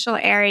provincial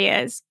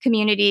areas,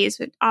 communities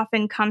would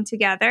often come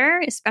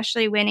together,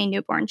 especially when a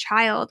newborn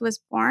child was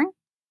born,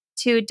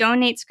 to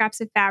donate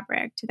scraps of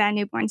fabric to that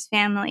newborn's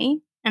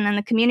family. And then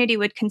the community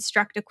would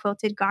construct a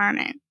quilted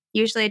garment,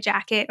 usually a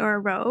jacket or a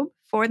robe,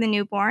 for the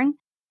newborn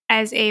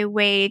as a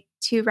way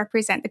to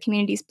represent the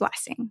community's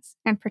blessings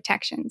and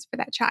protections for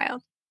that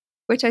child,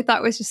 which I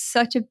thought was just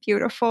such a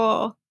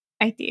beautiful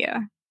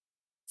idea.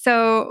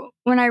 So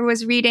when I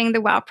was reading the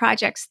WOW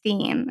Project's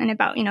theme and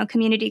about,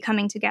 community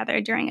coming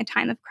together during a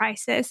time of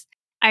crisis,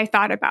 I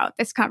thought about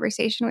this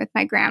conversation with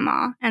my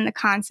grandma and the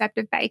concept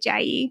of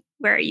baijiayi,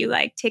 where you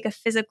take a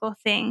physical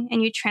thing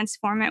and you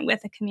transform it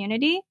with a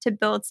community to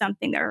build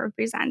something that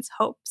represents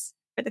hopes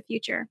for the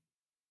future.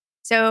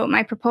 So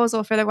my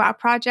proposal for the WOW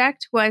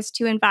Project was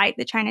to invite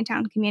the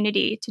Chinatown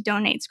community to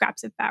donate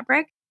scraps of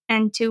fabric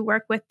and to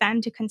work with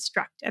them to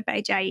construct a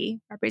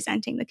baijiayi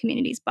representing the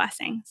community's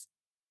blessings.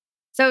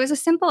 So it was a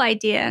simple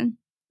idea.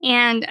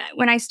 And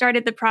when I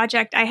started the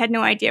project, I had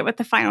no idea what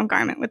the final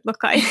garment would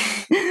look like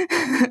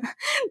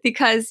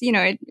because,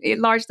 it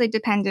largely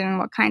depended on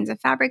what kinds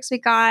of fabrics we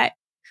got,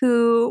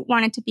 who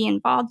wanted to be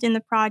involved in the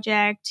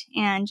project,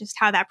 and just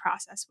how that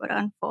process would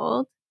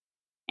unfold.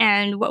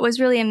 And what was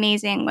really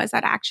amazing was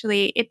that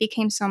actually it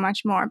became so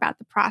much more about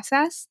the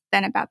process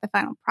than about the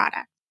final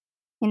product.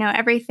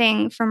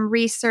 Everything from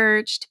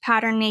research to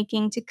pattern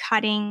making to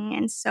cutting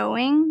and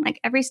sewing, like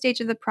every stage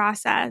of the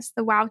process,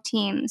 the WOW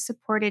team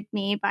supported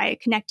me by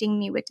connecting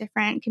me with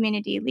different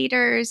community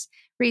leaders,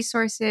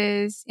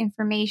 resources,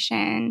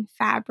 information,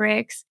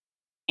 fabrics.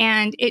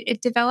 And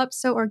it developed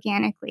so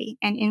organically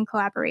and in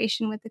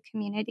collaboration with the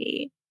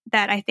community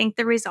that I think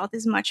the result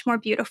is much more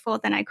beautiful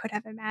than I could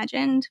have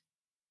imagined.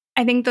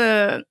 I think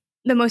the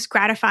most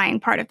gratifying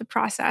part of the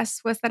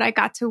process was that I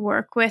got to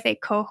work with a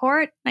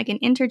cohort, like an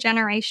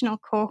intergenerational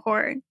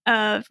cohort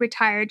of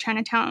retired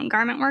Chinatown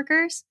garment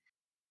workers,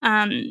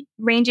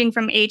 ranging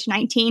from age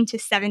 19 to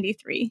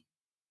 73.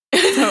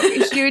 So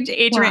a huge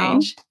age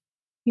range.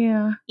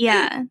 Yeah.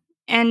 Yeah.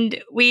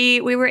 And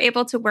we were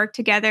able to work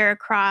together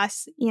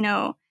across,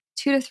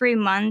 2 to 3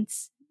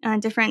 months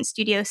on different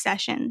studio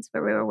sessions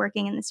where we were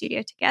working in the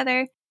studio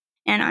together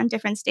and on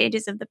different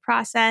stages of the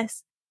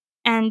process.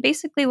 And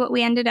basically what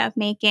we ended up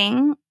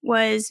making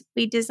was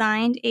we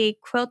designed a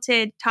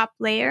quilted top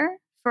layer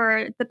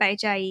for the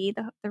baijai,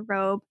 the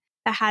robe,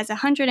 that has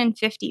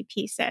 150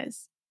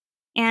 pieces.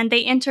 And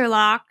they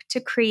interlock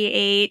to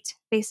create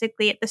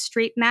basically the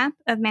street map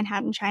of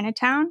Manhattan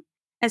Chinatown,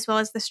 as well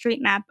as the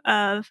street map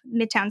of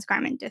Midtown's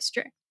Garment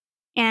District.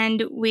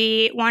 And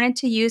we wanted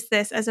to use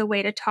this as a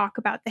way to talk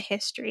about the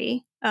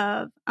history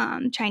of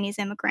Chinese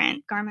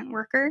immigrant garment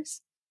workers.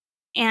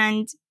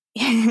 And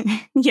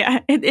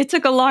yeah, it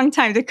took a long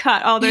time to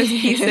cut all those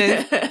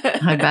pieces.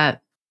 I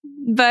bet.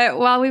 But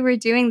while we were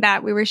doing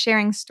that, we were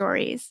sharing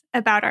stories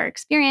about our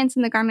experience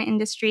in the garment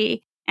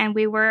industry. And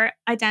we were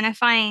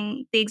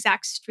identifying the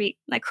exact street,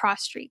 like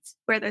cross streets,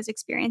 where those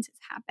experiences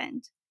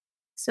happened.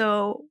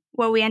 So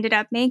what we ended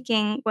up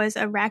making was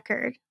a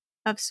record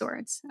of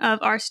sorts of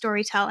our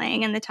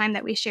storytelling and the time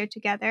that we shared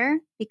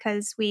together,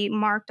 because we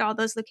marked all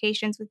those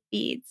locations with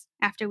beads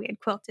after we had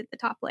quilted the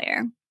top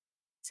layer.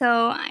 So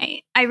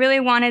I really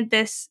wanted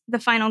the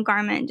final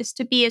garment just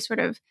to be a sort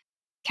of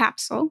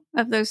capsule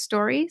of those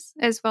stories,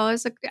 as well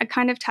as a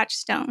kind of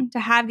touchstone to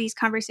have these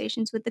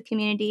conversations with the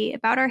community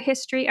about our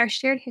history, our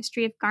shared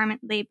history of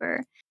garment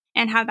labor,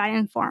 and how that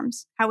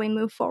informs how we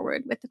move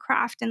forward with the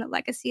craft and the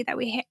legacy that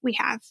we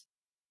have.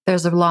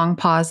 There's a long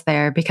pause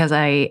there because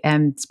I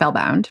am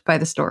spellbound by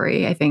the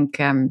story. I think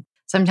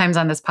sometimes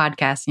on this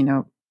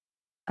podcast,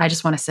 I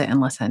just want to sit and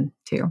listen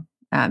too.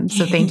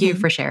 So thank you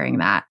for sharing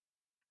that.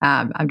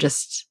 I'm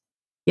just,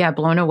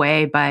 blown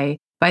away by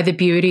the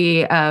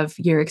beauty of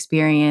your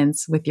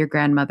experience with your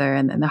grandmother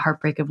and the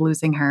heartbreak of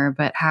losing her,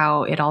 but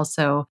how it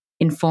also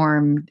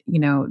informed,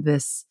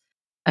 this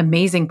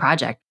amazing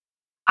project.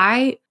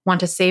 I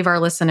want to save our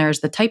listeners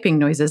the typing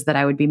noises that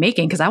I would be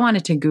making because I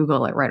wanted to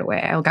Google it right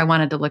away. I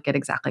wanted to look at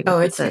exactly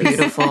what it's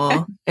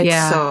beautiful.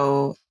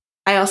 So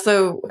I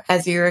also,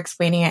 as you were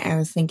explaining it, I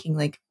was thinking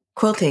like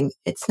quilting,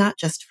 it's not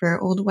just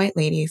for old white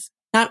ladies.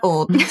 Not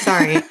old,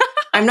 sorry.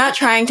 I'm not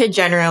trying to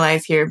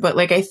generalize here, but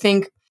like I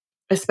think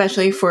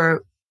especially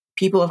for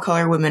people of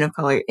color, women of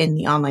color in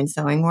the online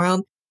sewing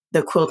world,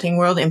 the quilting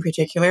world in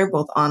particular,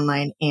 both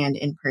online and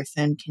in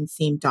person, can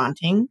seem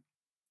daunting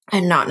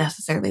and not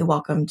necessarily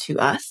welcome to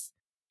us.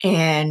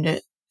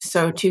 And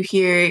so to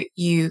hear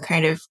you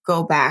kind of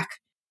go back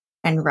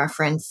and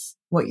reference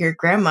what your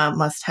grandma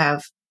must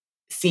have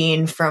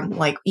seen from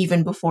like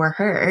even before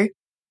her,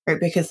 right?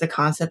 Because the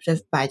concept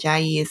of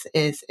baijai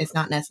is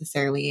not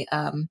necessarily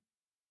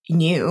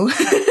new.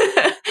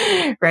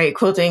 Right.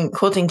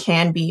 Quilting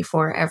can be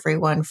for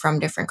everyone from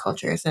different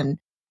cultures. And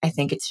I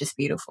think it's just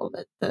beautiful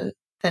that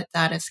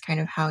that is kind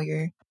of how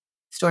your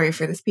story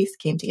for this piece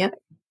came together.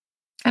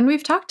 And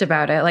we've talked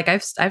about it. Like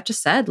I've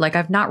just said, like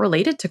I've not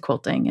related to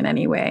quilting in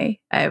any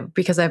way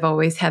because I've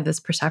always had this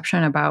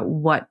perception about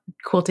what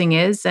quilting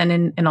is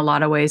and in a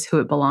lot of ways who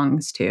it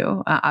belongs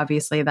to.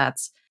 Obviously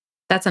that's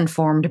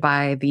informed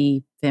by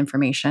the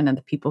information and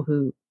the people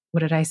who, what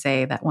did I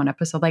say that one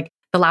episode? Like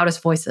the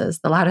loudest voices,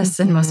 the loudest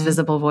and most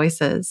visible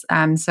voices.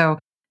 So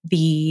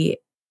the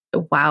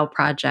WOW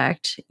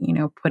project,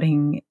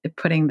 putting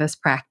this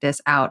practice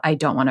out, I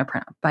don't want to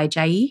pronounce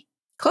baijai.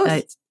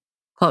 Close.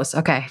 Close.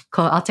 Okay.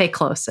 I'll take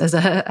close as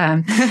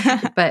a,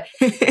 but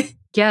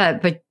yeah,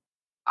 but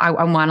I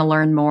want to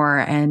learn more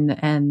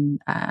and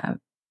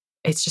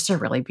it's just a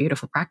really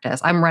beautiful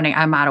practice. I'm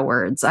out of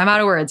words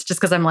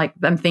just because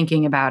I'm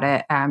thinking about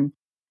it.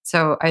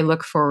 So I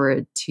look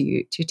forward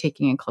to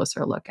taking a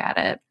closer look at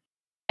it.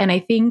 And I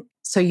think,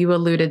 so you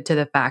alluded to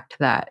the fact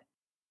that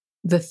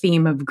the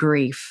theme of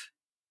grief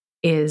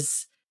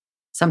is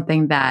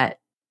something that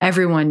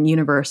everyone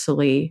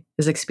universally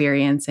is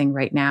experiencing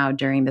right now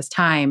during this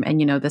time. And,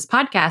 this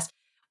podcast,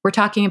 we're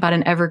talking about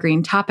an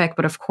evergreen topic,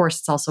 but of course,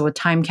 it's also a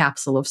time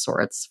capsule of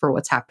sorts for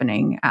what's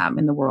happening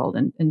in the world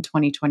in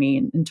 2020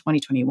 and in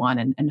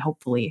 2021. And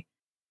hopefully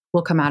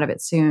we'll come out of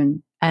it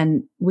soon.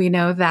 And we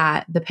know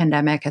that the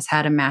pandemic has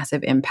had a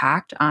massive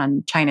impact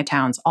on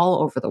Chinatowns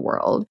all over the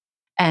world.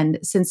 And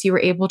since you were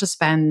able to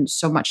spend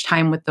so much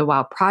time with the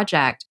WOW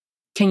project,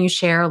 can you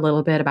share a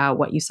little bit about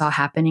what you saw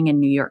happening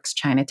in New York's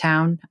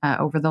Chinatown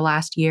over the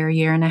last year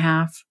and a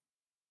half?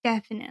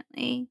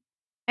 Definitely.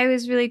 I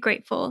was really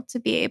grateful to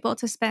be able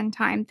to spend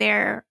time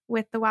there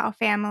with the WOW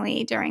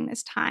family during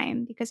this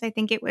time because I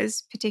think it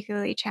was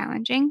particularly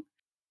challenging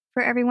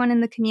for everyone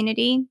in the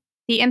community.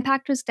 The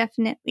impact was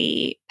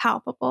definitely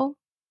palpable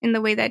in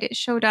the way that it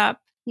showed up,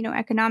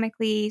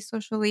 economically,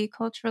 socially,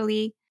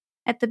 culturally.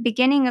 At the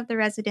beginning of the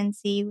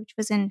residency, which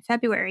was in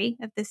February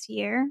of this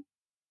year,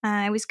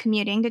 I was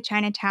commuting to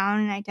Chinatown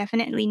and I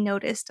definitely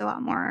noticed a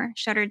lot more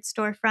shuttered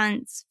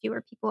storefronts,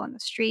 fewer people on the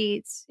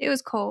streets. It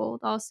was cold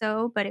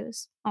also, but it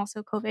was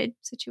also COVID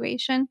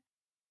situation.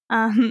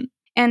 And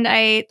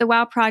the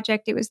WOW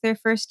project, it was their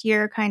first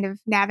year kind of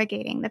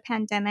navigating the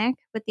pandemic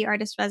with the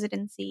artist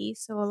residency.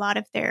 So a lot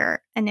of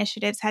their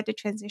initiatives had to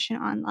transition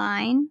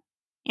online.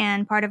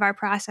 And part of our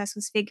process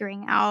was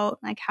figuring out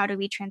like how do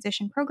we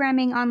transition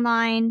programming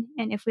online?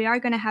 And if we are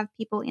going to have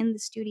people in the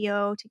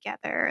studio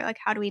together, like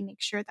how do we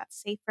make sure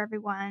that's safe for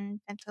everyone?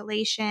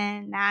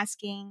 Ventilation,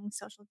 masking,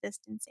 social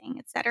distancing,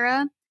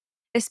 etc.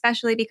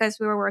 Especially because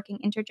we were working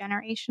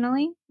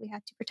intergenerationally. We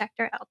had to protect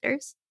our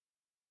elders.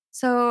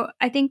 So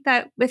I think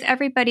that with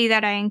everybody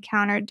that I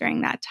encountered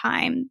during that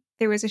time,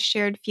 there was a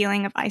shared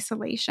feeling of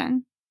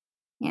isolation.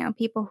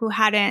 People who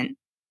hadn't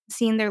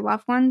seen their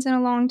loved ones in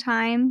a long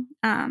time,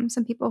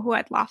 some people who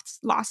had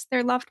lost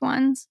their loved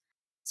ones.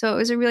 So it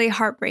was a really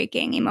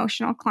heartbreaking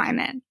emotional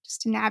climate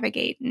just to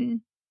navigate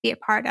and be a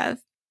part of.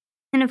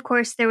 And of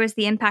course, there was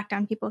the impact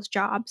on people's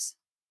jobs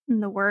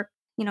and the work,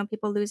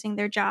 people losing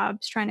their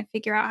jobs, trying to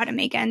figure out how to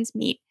make ends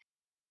meet.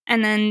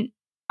 And then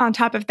on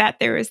top of that,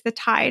 there was the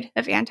tide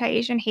of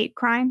anti-Asian hate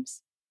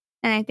crimes.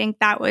 And I think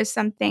that was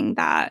something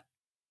that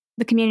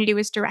the community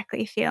was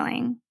directly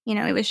feeling.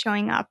 It was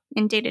showing up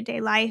in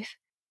day-to-day life.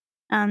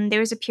 There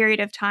was a period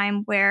of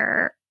time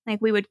where like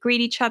we would greet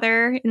each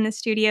other in the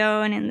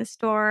studio and in the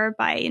store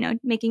by,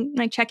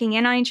 checking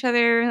in on each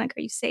other. Like,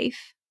 are you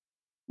safe?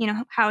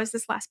 How has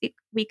this last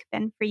week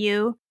been for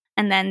you?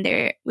 And then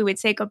we would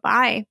say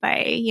goodbye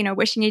by,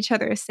 wishing each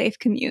other a safe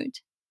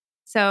commute.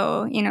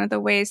 So, the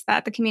ways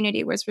that the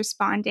community was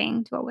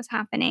responding to what was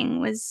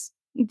happening was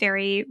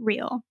very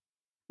real.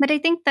 But I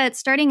think that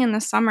starting in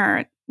the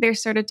summer, there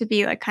started to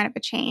be like kind of a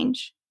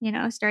change,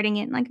 starting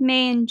in like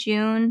May and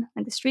June,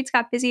 and the streets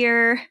got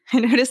busier. I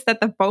noticed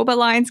that the boba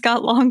lines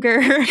got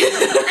longer.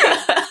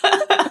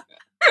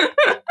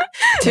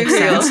 Makes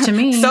sense to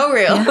me. So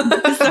real.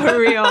 Yeah. So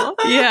real.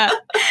 Yeah.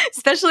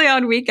 Especially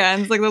on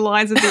weekends, like the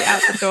lines would be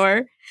out the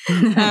door.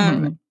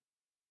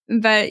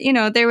 But,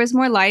 there was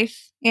more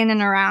life in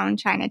and around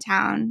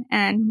Chinatown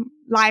and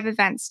live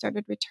events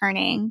started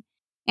returning.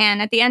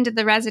 And at the end of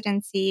the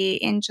residency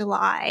in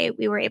July,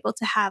 we were able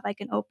to have like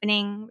an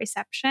opening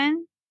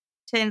reception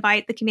to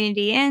invite the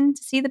community in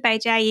to see the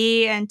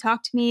Baijiayi and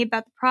talk to me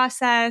about the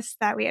process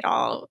that we had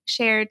all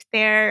shared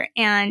there.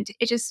 And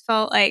it just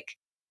felt like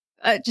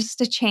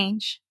just a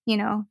change,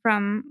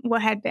 from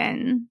what had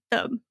been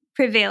the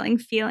prevailing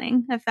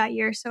feeling of that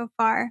year so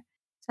far.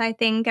 So I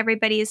think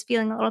everybody is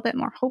feeling a little bit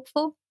more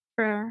hopeful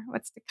for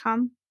what's to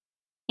come.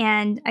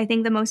 And I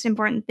think the most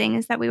important thing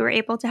is that we were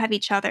able to have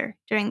each other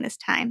during this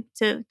time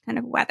to kind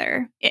of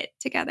weather it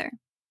together.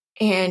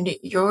 And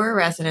your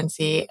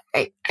residency,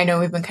 I know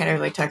we've been kind of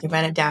like talking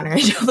about it downer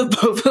until the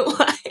boba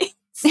lines.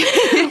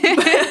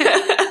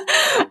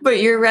 But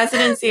your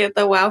residency at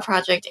the WOW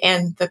Project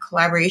and the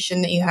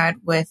collaboration that you had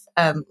with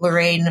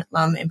Lorraine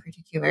Lum in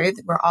particular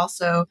were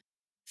also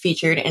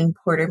featured in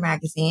Porter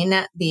Magazine,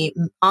 the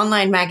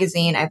online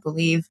magazine. I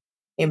believe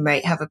they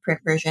might have a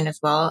print version as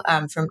well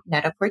from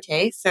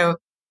Net-a-Porter. So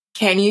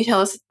can you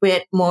tell us a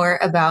bit more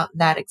about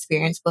that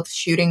experience, both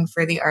shooting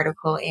for the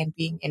article and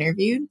being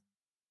interviewed?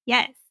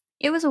 Yes,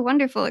 it was a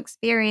wonderful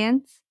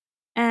experience.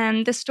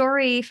 The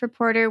story for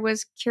Porter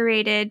was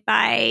curated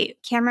by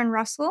Cameron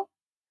Russell,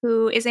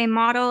 who is a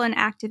model and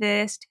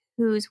activist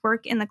whose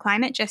work in the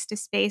climate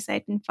justice space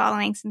I'd been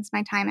following since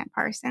my time at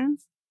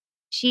Parsons.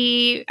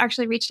 She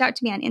actually reached out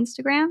to me on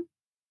Instagram.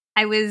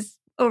 I was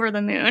over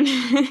the moon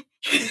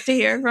to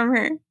hear from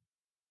her.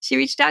 She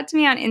reached out to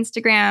me on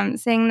Instagram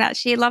saying that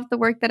she loved the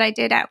work that I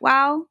did at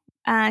WOW,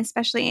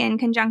 especially in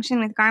conjunction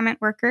with garment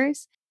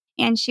workers.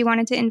 And she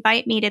wanted to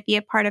invite me to be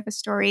a part of a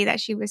story that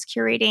she was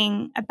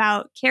curating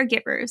about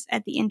caregivers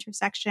at the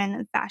intersection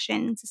of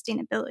fashion and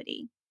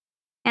sustainability.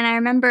 And I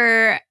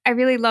remember I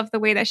really loved the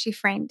way that she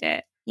framed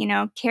it,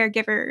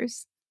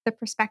 caregivers, the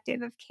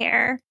perspective of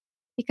care,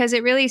 because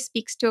it really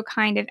speaks to a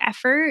kind of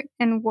effort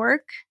and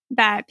work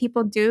that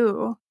people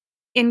do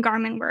in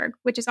garment work,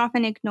 which is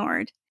often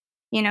ignored.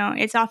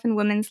 It's often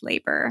women's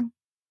labor.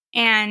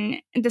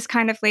 And this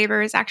kind of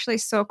labor is actually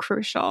so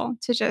crucial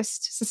to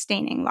just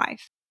sustaining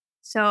life.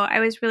 So I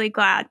was really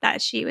glad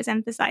that she was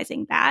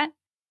emphasizing that.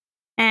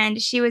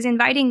 And she was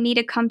inviting me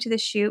to come to the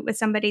shoot with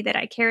somebody that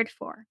I cared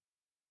for.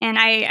 And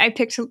I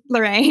picked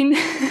Lorraine.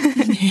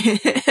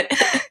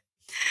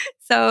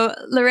 So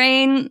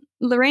Lorraine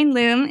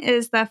Loom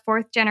is the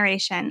fourth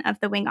generation of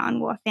the Wing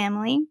Anwo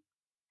family.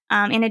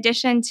 In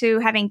addition to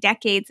having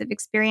decades of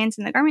experience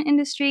in the garment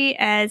industry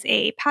as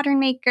a pattern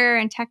maker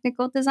and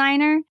technical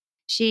designer,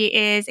 she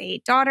is a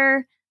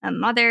daughter, a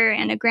mother,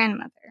 and a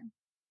grandmother.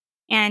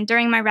 And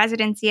during my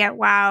residency at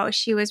WOW,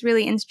 she was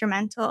really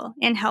instrumental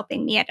in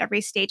helping me at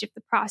every stage of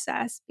the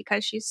process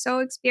because she's so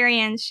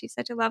experienced. She's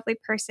such a lovely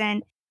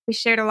person. We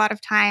shared a lot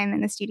of time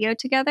in the studio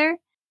together.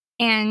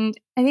 And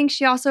I think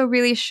she also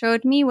really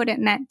showed me what it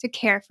meant to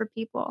care for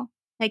people,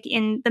 like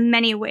in the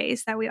many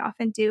ways that we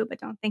often do, but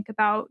don't think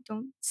about,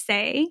 don't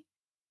say.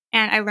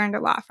 And I learned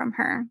a lot from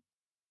her.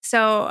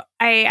 So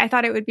I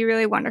thought it would be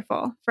really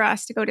wonderful for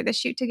us to go to the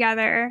shoot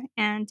together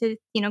and to,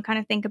 kind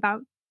of think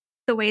about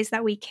the ways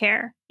that we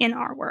care in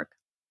our work.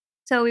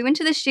 So we went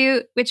to the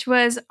shoot, which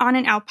was on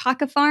an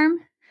alpaca farm,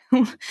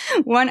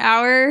 1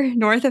 hour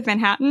north of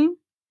Manhattan.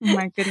 Oh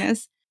my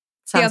goodness.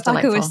 Sounds the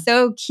alpaca delightful. Was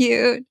so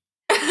cute.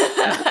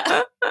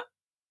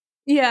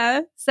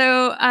 Yeah.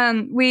 So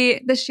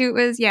the shoot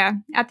was,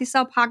 at this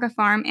alpaca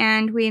farm,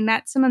 and we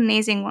met some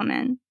amazing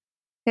women.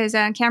 Because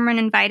Cameron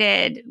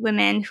invited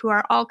women who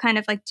are all kind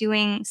of like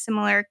doing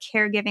similar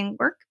caregiving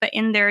work, but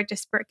in their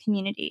disparate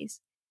communities.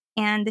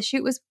 And the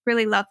shoot was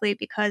really lovely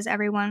because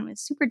everyone was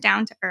super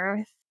down to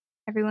earth.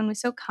 Everyone was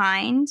so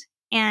kind.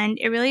 And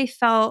it really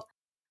felt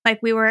like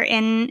we were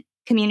in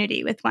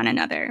community with one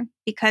another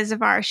because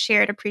of our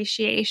shared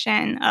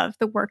appreciation of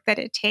the work that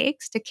it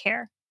takes to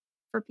care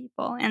for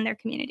people and their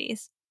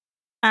communities.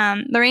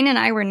 Lorraine and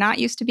I were not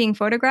used to being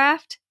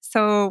photographed,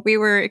 so we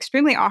were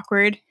extremely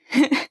awkward.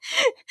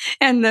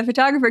 And the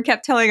photographer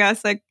kept telling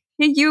us, like,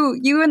 hey,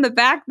 you in the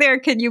back there,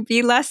 can you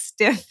be less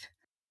stiff?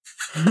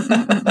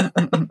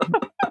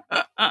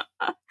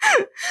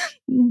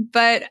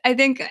 But I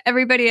think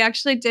everybody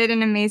actually did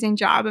an amazing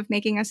job of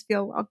making us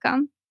feel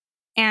welcome.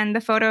 And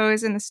the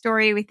photos and the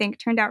story, we think,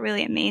 turned out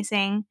really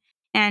amazing.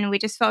 And we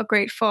just felt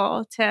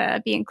grateful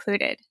to be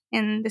included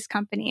in this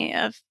company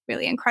of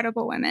really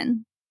incredible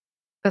women.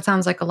 That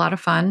sounds like a lot of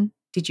fun.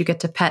 Did you get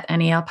to pet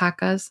any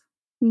alpacas?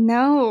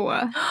 No.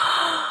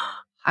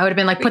 I would have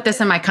been like, put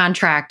this in my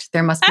contract.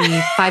 There must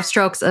be 5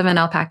 strokes of an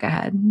alpaca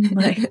head.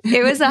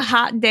 It was a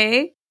hot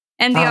day.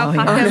 And the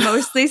alpaca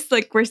mostly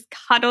were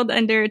cuddled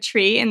under a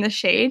tree in the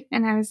shade.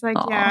 And I was like,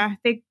 yeah,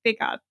 they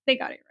got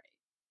it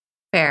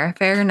right.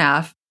 Fair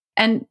enough.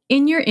 And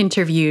in your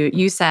interview,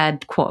 you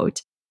said,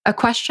 quote, "A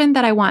question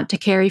that I want to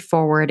carry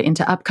forward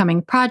into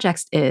upcoming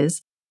projects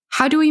is,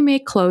 how do we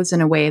make clothes in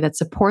a way that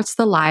supports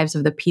the lives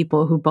of the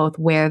people who both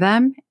wear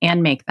them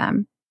and make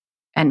them?"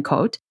 End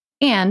quote.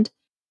 And,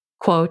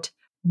 quote,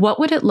 "What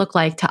would it look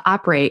like to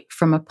operate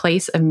from a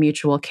place of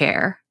mutual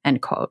care?"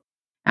 End quote.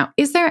 Now,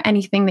 is there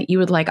anything that you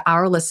would like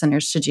our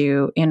listeners to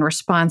do in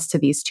response to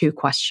these 2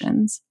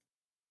 questions?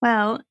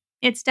 Well,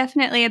 it's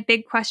definitely a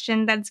big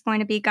question that's going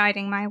to be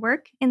guiding my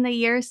work in the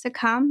years to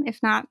come, if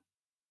not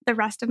the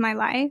rest of my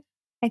life.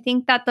 I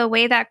think that the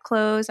way that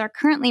clothes are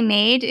currently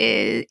made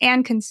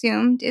and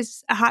consumed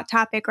is a hot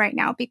topic right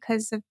now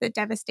because of the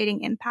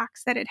devastating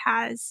impacts that it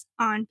has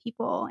on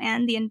people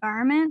and the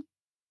environment.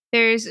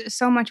 There's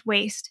so much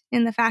waste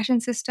in the fashion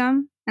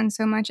system and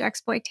so much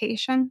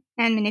exploitation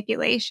and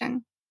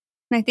manipulation.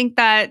 And I think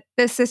that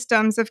the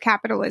systems of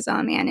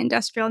capitalism and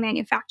industrial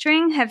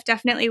manufacturing have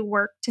definitely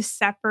worked to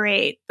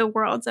separate the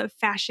worlds of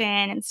fashion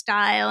and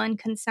style and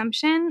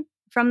consumption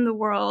from the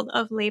world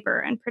of labor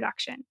and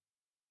production.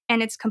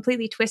 And it's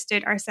completely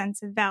twisted our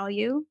sense of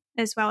value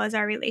as well as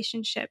our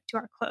relationship to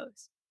our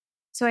clothes.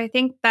 So I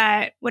think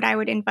that what I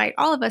would invite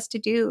all of us to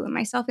do,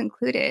 myself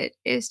included,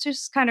 is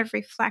just kind of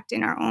reflect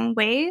in our own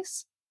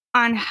ways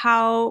on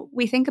how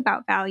we think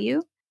about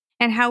value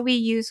and how we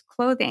use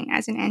clothing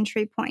as an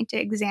entry point to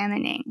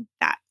examining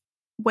that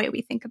way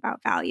we think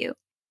about value.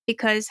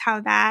 Because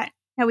how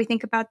we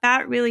think about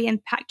that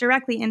really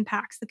directly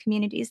impacts the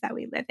communities that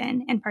we live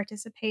in and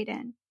participate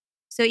in.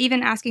 So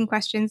even asking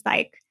questions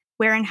like,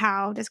 where and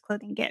how does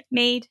clothing get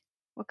made?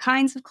 What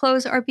kinds of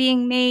clothes are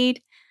being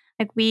made?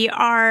 Like, we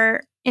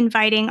are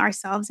inviting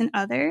ourselves and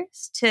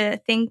others to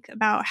think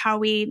about how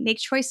we make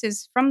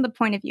choices from the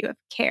point of view of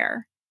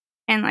care.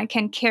 And like,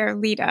 can care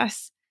lead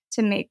us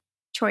to make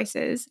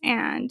choices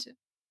and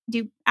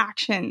do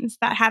actions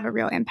that have a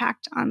real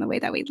impact on the way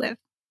that we live?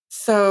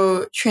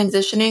 So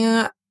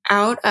transitioning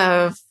out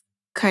of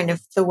kind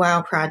of the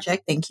WOW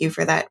project, thank you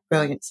for that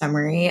brilliant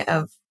summary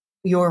of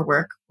your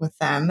work with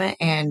them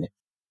and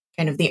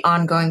kind of the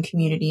ongoing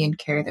community and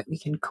care that we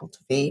can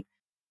cultivate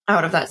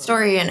out of that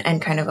story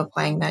and kind of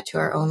applying that to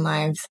our own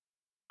lives.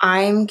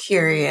 I'm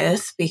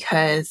curious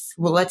because,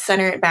 well, let's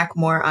center it back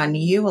more on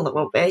you a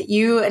little bit.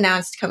 You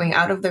announced coming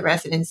out of the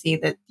residency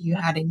that you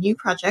had a new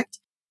project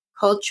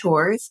called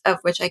Chores, of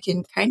which I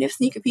can kind of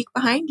sneak a peek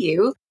behind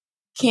you.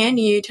 Can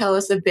you tell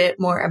us a bit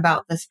more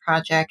about this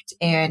project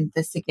and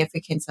the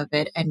significance of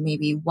it and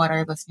maybe what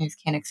our listeners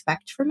can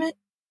expect from it?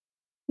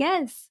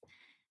 Yes.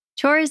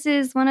 Chores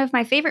is one of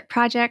my favorite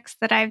projects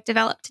that I've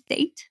developed to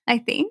date, I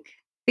think,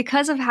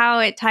 because of how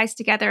it ties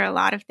together a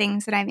lot of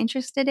things that I'm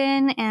interested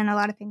in and a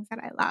lot of things that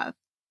I love.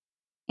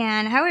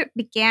 And how it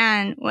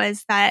began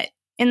was that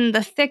in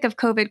the thick of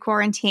COVID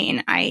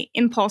quarantine, I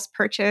impulse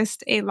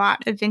purchased a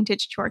lot of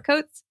vintage chore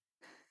coats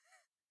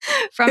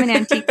from an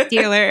antique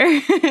dealer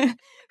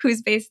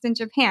who's based in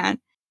Japan.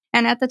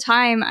 And at the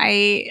time,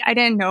 I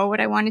didn't know what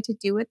I wanted to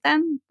do with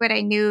them, but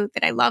I knew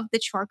that I loved the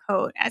chore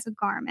coat as a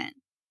garment.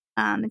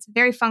 It's a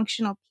very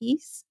functional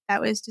piece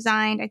that was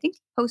designed, I think,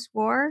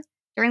 post-war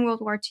during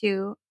World War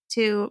II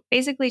to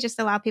basically just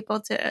allow people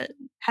to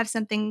have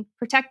something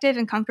protective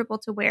and comfortable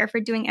to wear for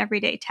doing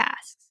everyday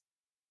tasks.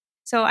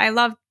 So I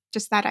love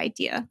just that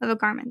idea of a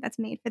garment that's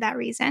made for that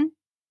reason.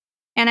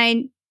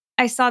 And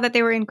I saw that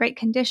they were in great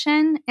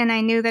condition, and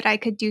I knew that I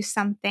could do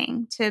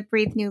something to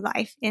breathe new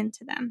life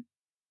into them.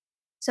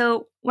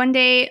 So one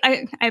day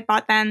I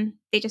bought them.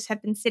 They just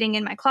had been sitting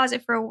in my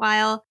closet for a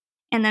while.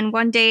 And then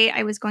one day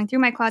I was going through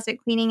my closet,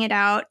 cleaning it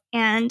out,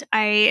 and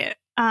I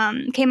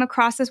came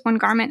across this one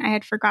garment I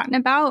had forgotten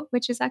about,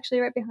 which is actually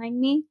right behind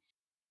me.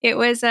 It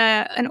was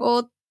an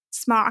old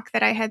smock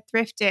that I had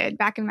thrifted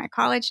back in my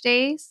college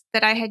days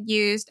that I had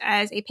used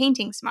as a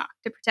painting smock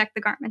to protect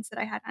the garments that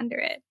I had under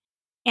it.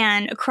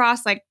 And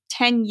across like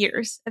 10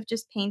 years of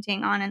just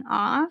painting on and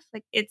off,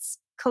 like it's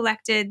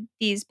collected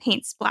these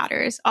paint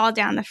splatters all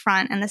down the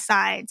front and the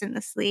sides and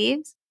the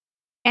sleeves.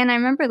 And I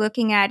remember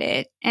looking at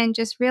it and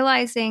just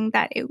realizing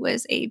that it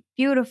was a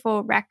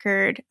beautiful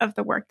record of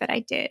the work that I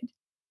did.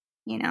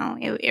 You know,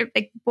 it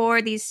like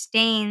bore these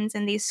stains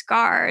and these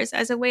scars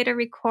as a way to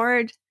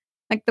record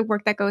like the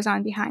work that goes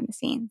on behind the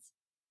scenes.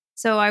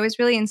 So I was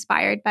really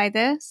inspired by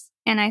this.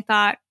 And I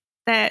thought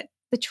that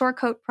the chore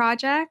coat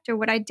project, or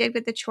what I did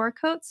with the chore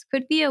coats,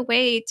 could be a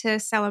way to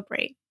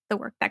celebrate the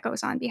work that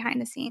goes on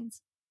behind the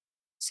scenes.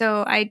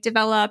 So I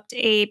developed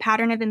a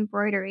pattern of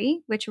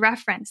embroidery, which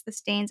referenced the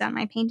stains on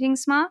my painting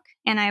smock,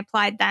 and I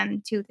applied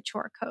them to the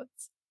chore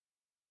coats.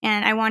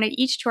 And I wanted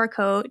each chore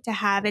coat to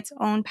have its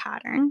own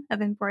pattern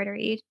of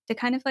embroidery to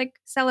kind of like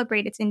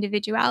celebrate its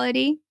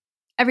individuality.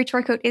 Every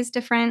chore coat is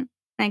different.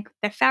 Like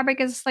the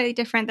fabric is slightly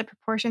different. The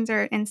proportions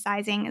and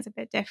sizing is a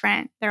bit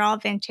different. They're all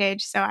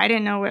vintage, so I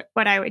didn't know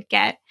what I would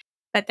get,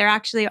 but they're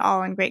actually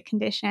all in great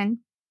condition.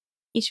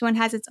 Each one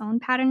has its own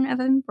pattern of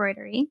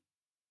embroidery.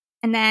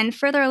 And then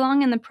further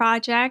along in the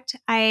project,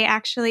 I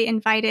actually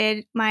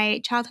invited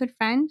my childhood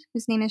friend,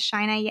 whose name is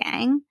Shaina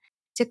Yang,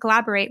 to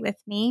collaborate with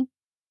me.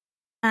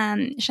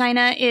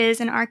 Shaina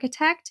is an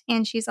architect,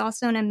 and she's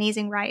also an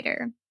amazing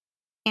writer.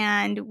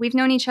 And we've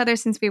known each other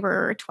since we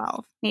were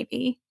 12,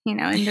 maybe, in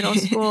middle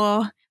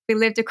school. We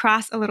lived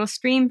across a little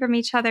stream from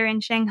each other in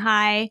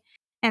Shanghai.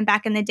 And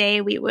back in the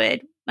day, we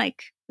would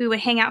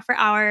hang out for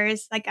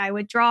hours. Like I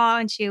would draw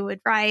and she would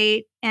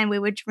write, and we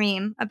would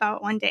dream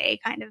about one day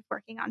kind of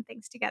working on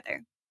things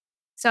together.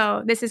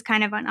 So this is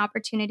kind of an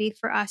opportunity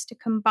for us to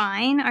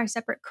combine our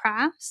separate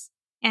crafts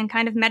and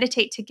kind of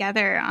meditate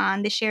together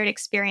on the shared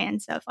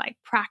experience of like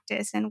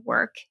practice and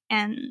work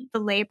and the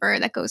labor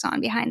that goes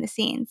on behind the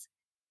scenes.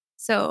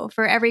 So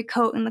for every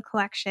coat in the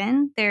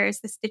collection, there's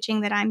the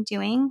stitching that I'm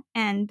doing,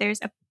 and there's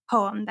a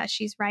poem that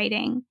she's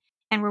writing.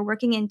 And we're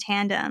working in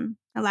tandem,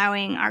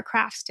 allowing our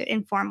crafts to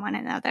inform one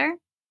another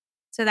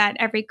so that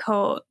every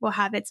coat will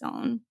have its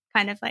own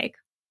kind of like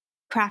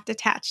craft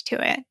attached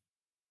to it.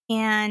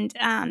 And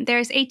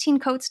there's 18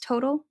 coats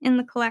total in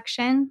the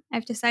collection.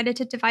 I've decided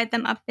to divide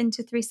them up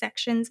into 3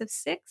 sections of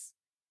 6.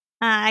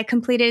 I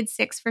completed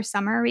 6 for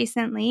summer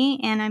recently,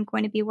 and I'm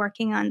going to be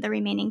working on the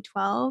remaining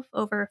 12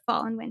 over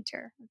fall and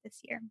winter of this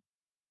year.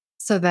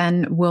 So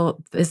then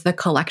is the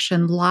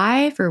collection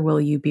live, or will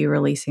you be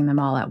releasing them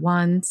all at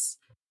once?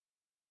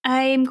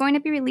 I'm going to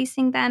be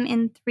releasing them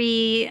in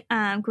 3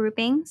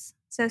 groupings.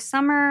 So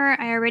summer,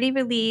 I already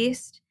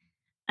released.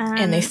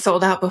 And they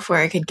sold out before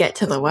I could get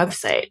to the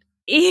website.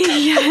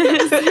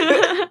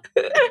 Yes.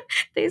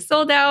 They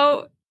sold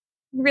out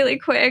really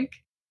quick.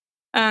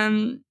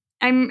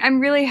 I'm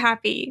really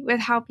happy with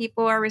how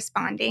people are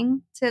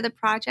responding to the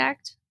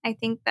project. I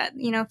think that,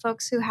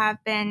 folks who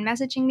have been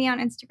messaging me on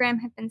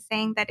Instagram have been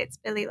saying that it's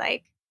really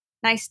like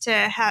nice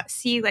to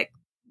see like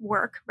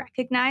work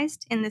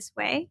recognized in this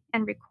way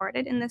and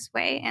recorded in this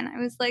way. And I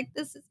was like,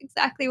 this is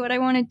exactly what I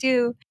want to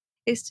do,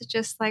 is to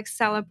just like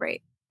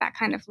celebrate that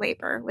kind of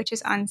labor, which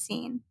is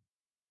unseen.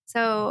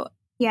 So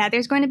yeah,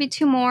 there's going to be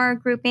 2 more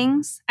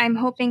groupings. I'm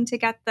hoping to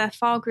get the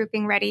fall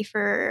grouping ready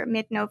for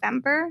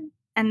mid-November.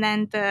 And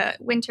then the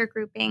winter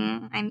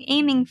grouping, I'm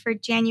aiming for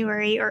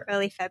January or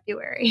early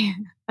February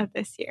of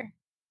this year.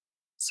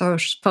 So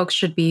folks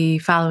should be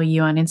following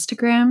you on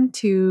Instagram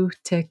to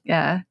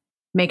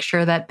make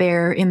sure that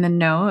they're in the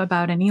know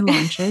about any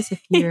launches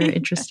if you're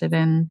interested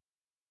in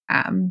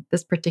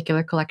this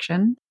particular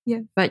collection.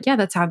 Yeah. But yeah,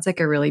 that sounds like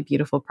a really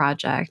beautiful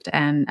project.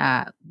 And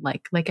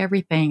like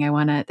everything, I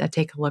want to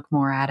take a look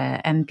more at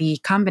it. And the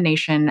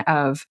combination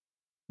of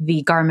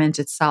the garment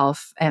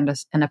itself and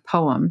a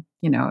poem,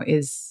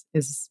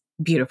 is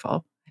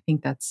beautiful. I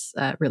think that's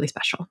really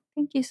special.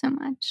 Thank you so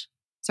much.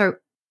 So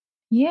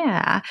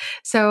yeah.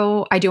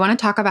 So I do want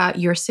to talk about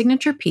your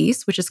signature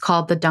piece, which is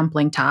called the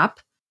dumpling top.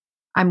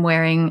 I'm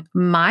wearing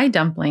my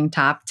dumpling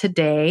top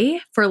today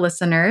for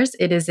listeners.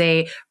 It is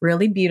a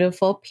really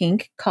beautiful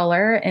pink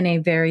color and a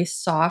very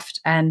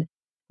soft and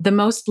the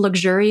most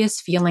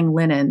luxurious feeling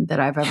linen that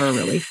I've ever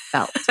really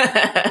felt.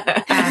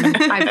 And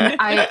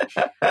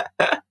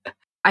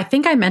I I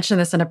think I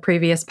mentioned this in a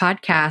previous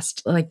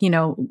podcast. Like,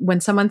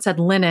 when someone said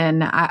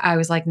linen, I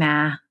was like,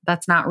 nah,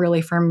 that's not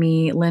really for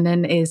me.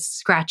 Linen is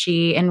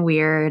scratchy and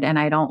weird and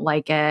I don't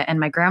like it. And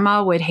my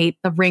grandma would hate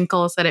the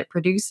wrinkles that it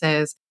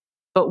produces.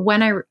 But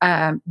when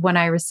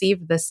I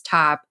received this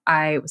top,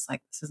 I was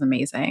like, this is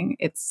amazing.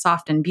 It's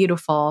soft and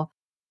beautiful,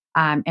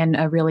 and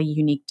a really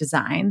unique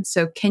design.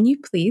 So can you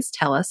please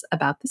tell us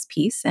about this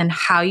piece and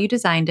how you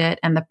designed it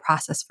and the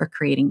process for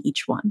creating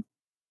each one?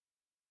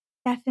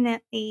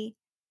 Definitely.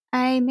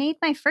 I made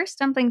my first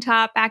dumpling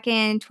top back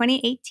in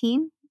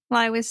 2018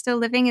 while I was still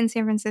living in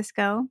San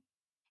Francisco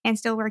and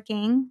still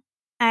working.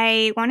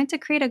 I wanted to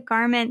create a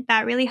garment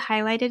that really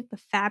highlighted the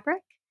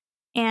fabric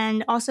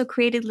and also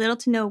created little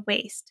to no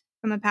waste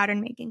from a pattern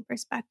making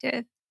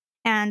perspective,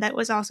 and that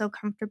was also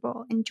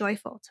comfortable and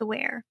joyful to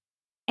wear.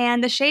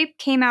 And the shape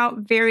came out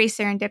very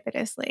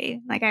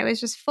serendipitously. Like I was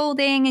just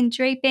folding and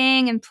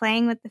draping and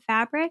playing with the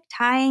fabric,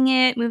 tying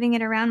it, moving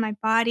it around my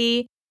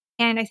body.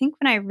 And I think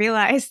when I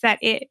realized that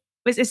it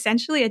was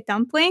essentially a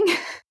dumpling,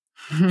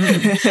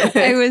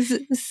 I was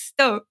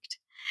stoked.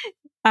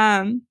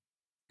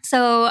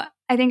 So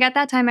I think at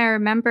that time, I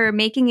remember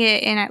making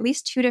it in at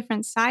least 2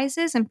 different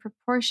sizes and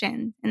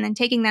proportions, and then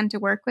taking them to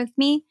work with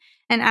me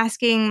and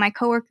asking my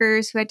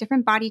coworkers who had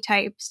different body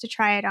types to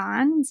try it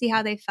on and see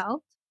how they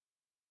felt.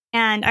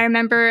 And I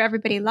remember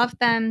everybody loved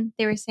them.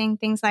 They were saying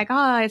things like,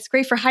 it's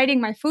great for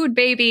hiding my food,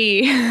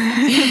 baby.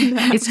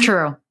 It's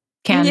true.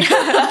 Can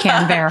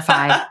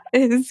verify.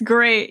 It's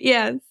great.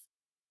 Yes.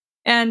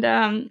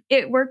 And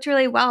it worked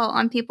really well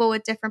on people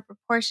with different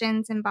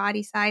proportions and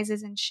body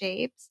sizes and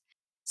shapes.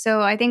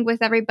 So I think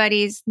with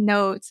everybody's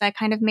notes, I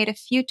kind of made a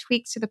few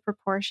tweaks to the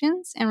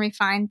proportions and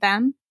refined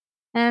them.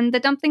 And the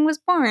dumpling was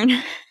born.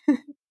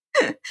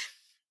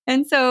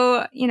 And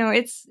so,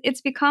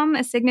 it's become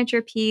a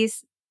signature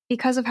piece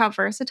because of how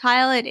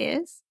versatile it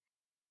is.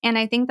 And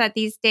I think that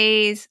these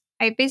days,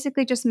 I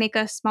basically just make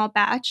a small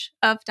batch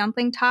of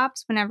dumpling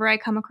tops whenever I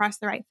come across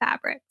the right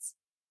fabrics.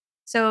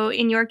 So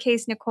in your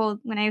case, Nicole,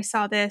 when I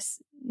saw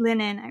this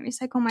linen, I was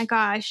like, oh my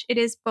gosh, it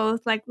is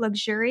both like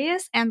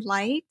luxurious and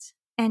light,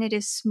 and it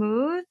is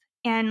smooth,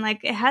 and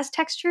like it has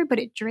texture, but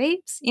it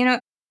drapes.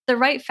 The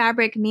right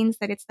fabric means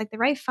that it's like the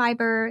right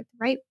fiber, the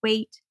right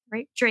weight, the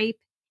right drape.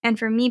 And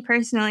for me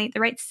personally, the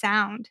right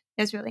sound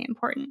is really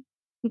important.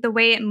 The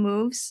way it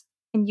moves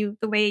and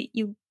the way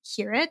you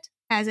hear it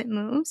as it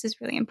moves is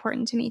really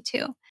important to me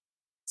too.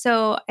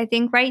 So I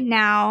think right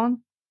now,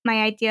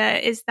 my idea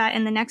is that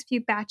in the next few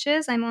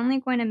batches, I'm only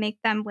going to make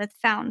them with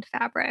found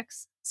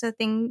fabrics. So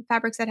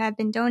fabrics that have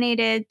been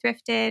donated,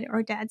 thrifted,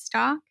 or dead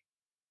stock.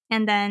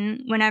 And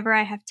then whenever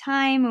I have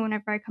time or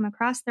whenever I come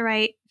across the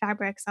right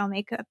fabrics, I'll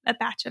make a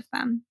batch of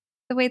them.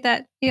 The way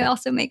that you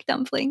also make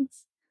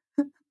dumplings.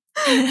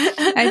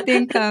 I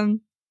think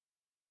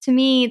to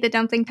me, the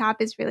dumpling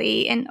top is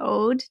really an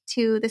ode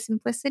to the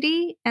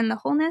simplicity and the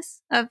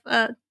wholeness of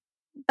the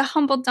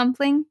humble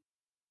dumpling,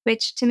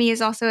 which to me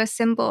is also a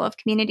symbol of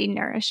community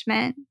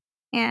nourishment.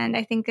 And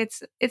I think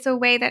it's a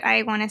way that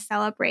I want to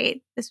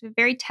celebrate this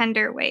very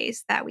tender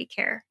ways that we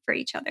care for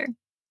each other.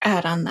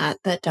 Add on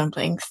that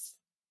dumplings,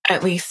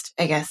 at least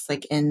I guess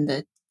like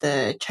in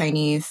the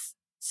Chinese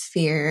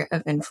sphere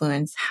of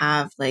influence,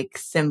 have like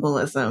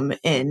symbolism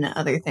in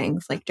other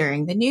things. Like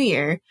during the New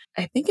Year,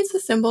 I think it's a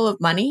symbol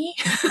of money.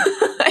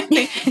 I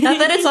think, not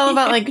that it's all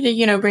about like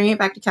bringing it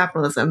back to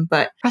capitalism,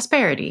 but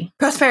prosperity.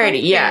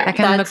 Yeah, that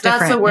can look different.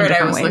 That's the word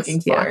I was ways.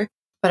 looking for. Yeah.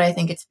 But I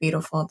think it's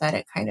beautiful that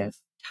it kind of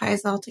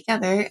ties all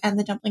together, and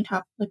the dumpling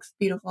top looks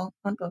beautiful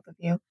on both of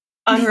you.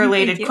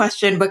 Unrelated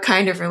question, but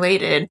kind of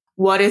related.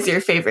 What is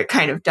your favorite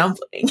kind of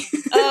dumpling?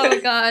 Oh my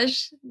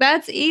gosh,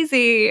 that's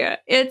easy.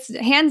 It's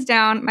hands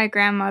down my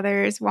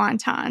grandmother's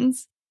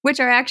wontons, which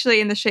are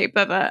actually in the shape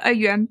of a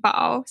yuan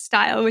bao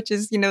style, which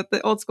is,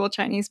 the old school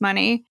Chinese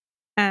money.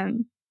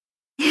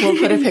 We'll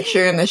put a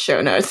picture in the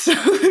show notes so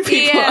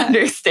people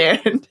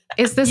understand.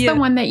 Is this the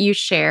one that you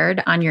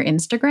shared on your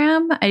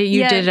Instagram?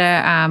 You did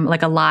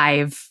a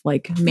live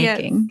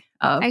making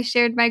of. I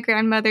shared my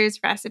grandmother's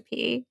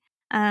recipe,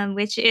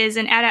 which is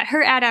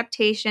her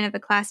adaptation of a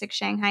classic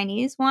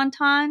Shanghainese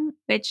wonton,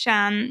 which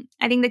I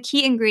think the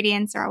key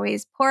ingredients are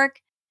always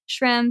pork,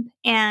 shrimp,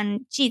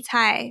 and ji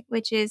cai,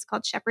 which is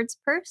called shepherd's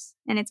purse.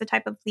 And it's a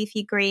type of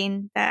leafy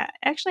green that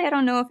actually I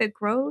don't know if it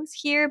grows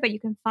here, but you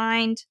can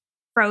find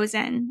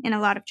frozen in a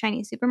lot of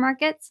Chinese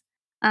supermarkets.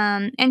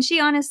 And she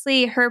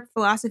honestly, her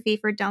philosophy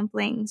for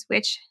dumplings,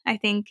 which I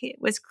think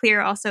was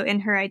clear also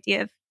in her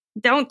idea of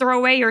don't throw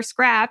away your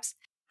scraps,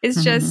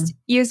 is just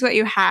use what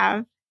you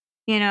have,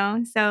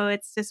 So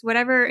it's just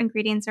whatever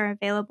ingredients are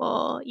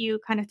available, you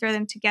kind of throw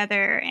them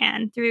together.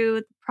 And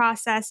through the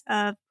process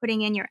of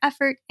putting in your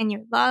effort and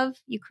your love,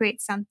 you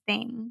create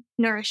something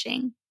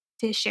nourishing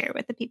to share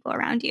with the people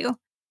around you.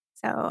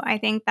 So I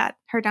think that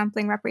her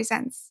dumpling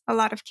represents a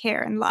lot of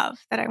care and love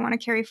that I want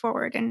to carry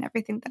forward in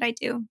everything that I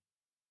do.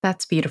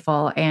 That's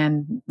beautiful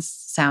and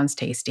sounds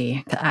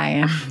tasty. I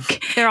am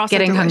They're also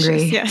getting delicious,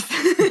 hungry.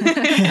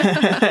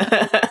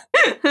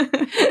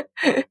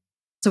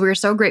 Yes. So we're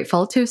so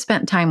grateful to have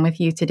spent time with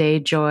you today,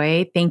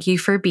 Joy. Thank you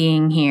for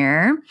being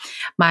here.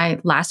 My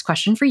last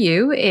question for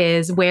you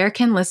is, where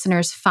can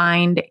listeners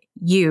find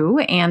you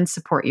and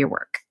support your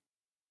work?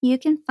 You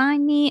can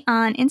find me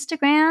on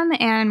Instagram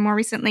and more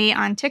recently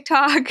on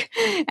TikTok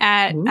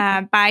at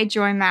by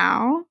Joy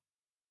Mao.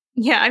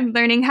 Yeah, I'm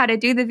learning how to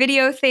do the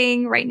video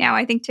thing right now.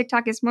 I think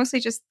TikTok is mostly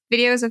just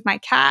videos of my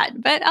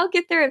cat, but I'll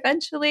get there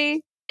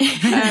eventually.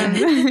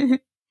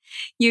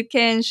 You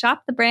can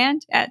shop the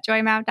brand at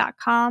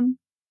joymao.com.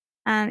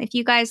 If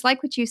you guys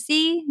like what you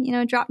see,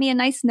 drop me a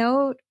nice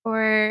note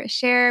or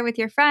share with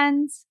your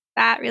friends.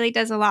 That really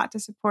does a lot to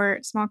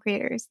support small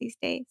creators these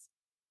days.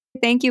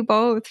 Thank you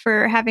both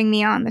for having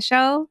me on the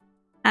show.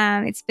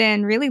 It's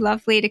been really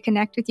lovely to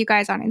connect with you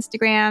guys on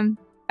Instagram.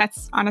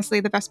 That's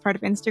honestly the best part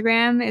of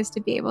Instagram, is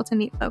to be able to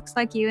meet folks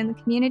like you in the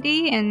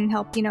community and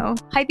help,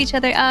 hype each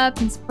other up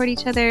and support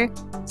each other.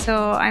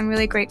 So I'm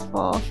really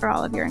grateful for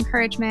all of your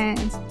encouragement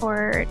and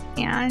support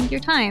and your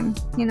time.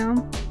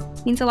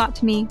 It means a lot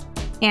to me.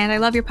 And I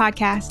love your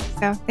podcast,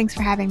 so thanks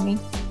for having me.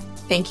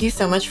 Thank you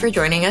so much for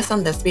joining us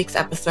on this week's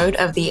episode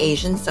of the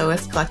Asian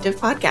Sewist Collective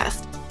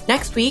podcast.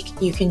 Next week,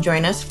 you can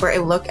join us for a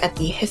look at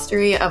the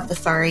history of the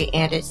sari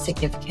and its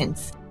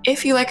significance.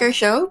 If you like our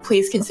show,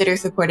 please consider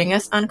supporting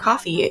us on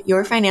Ko-fi.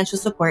 Your financial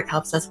support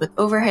helps us with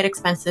overhead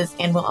expenses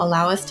and will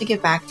allow us to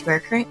give back to our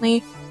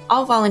currently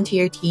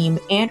all-volunteer team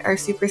and our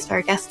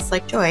superstar guests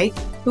like Joy,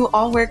 who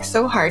all work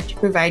so hard to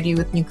provide you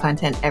with new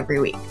content every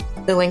week.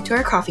 The link to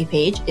our Ko-fi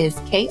page is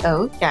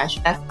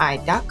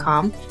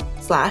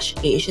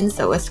ko-fi.com/Asian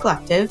Sewist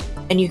Collective,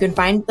 and you can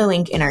find the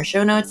link in our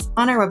show notes,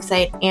 on our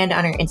website, and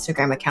on our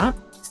Instagram account.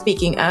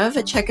 Speaking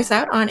of, check us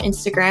out on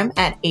Instagram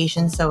at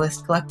Asian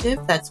Sewist Collective.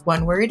 That's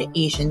one word,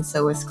 Asian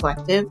Sewist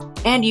Collective.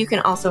 And you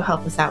can also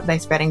help us out by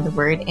spreading the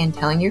word and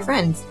telling your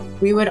friends.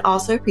 We would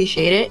also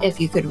appreciate it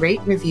if you could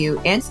rate, review,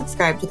 and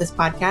subscribe to this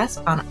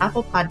podcast on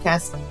Apple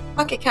Podcasts,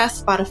 Pocket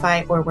Casts,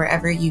 Spotify, or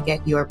wherever you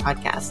get your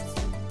podcasts.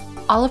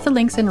 All of the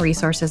links and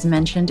resources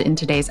mentioned in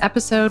today's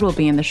episode will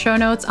be in the show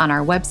notes on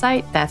our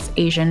website. That's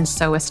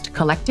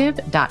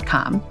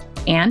asiansewistcollective.com.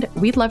 And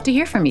we'd love to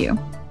hear from you.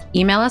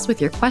 Email us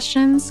with your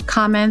questions,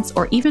 comments,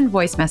 or even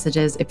voice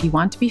messages if you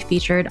want to be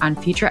featured on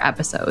future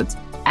episodes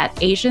at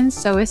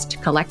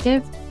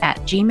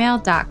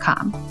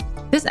asiansewistcollective@gmail.com.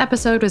 This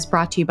episode was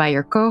brought to you by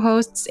your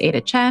co-hosts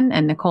Ada Chen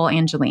and Nicole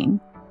Angeline.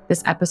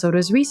 This episode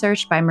was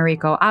researched by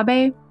Mariko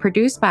Abe,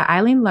 produced by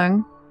Eileen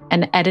Leung,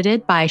 and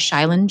edited by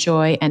Shailen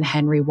Joy and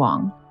Henry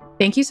Wong.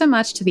 Thank you so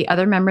much to the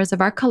other members of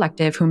our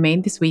collective who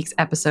made this week's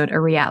episode a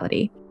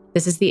reality.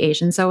 This is the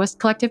Asian Sewist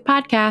Collective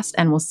podcast,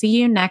 and we'll see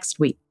you next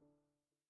week.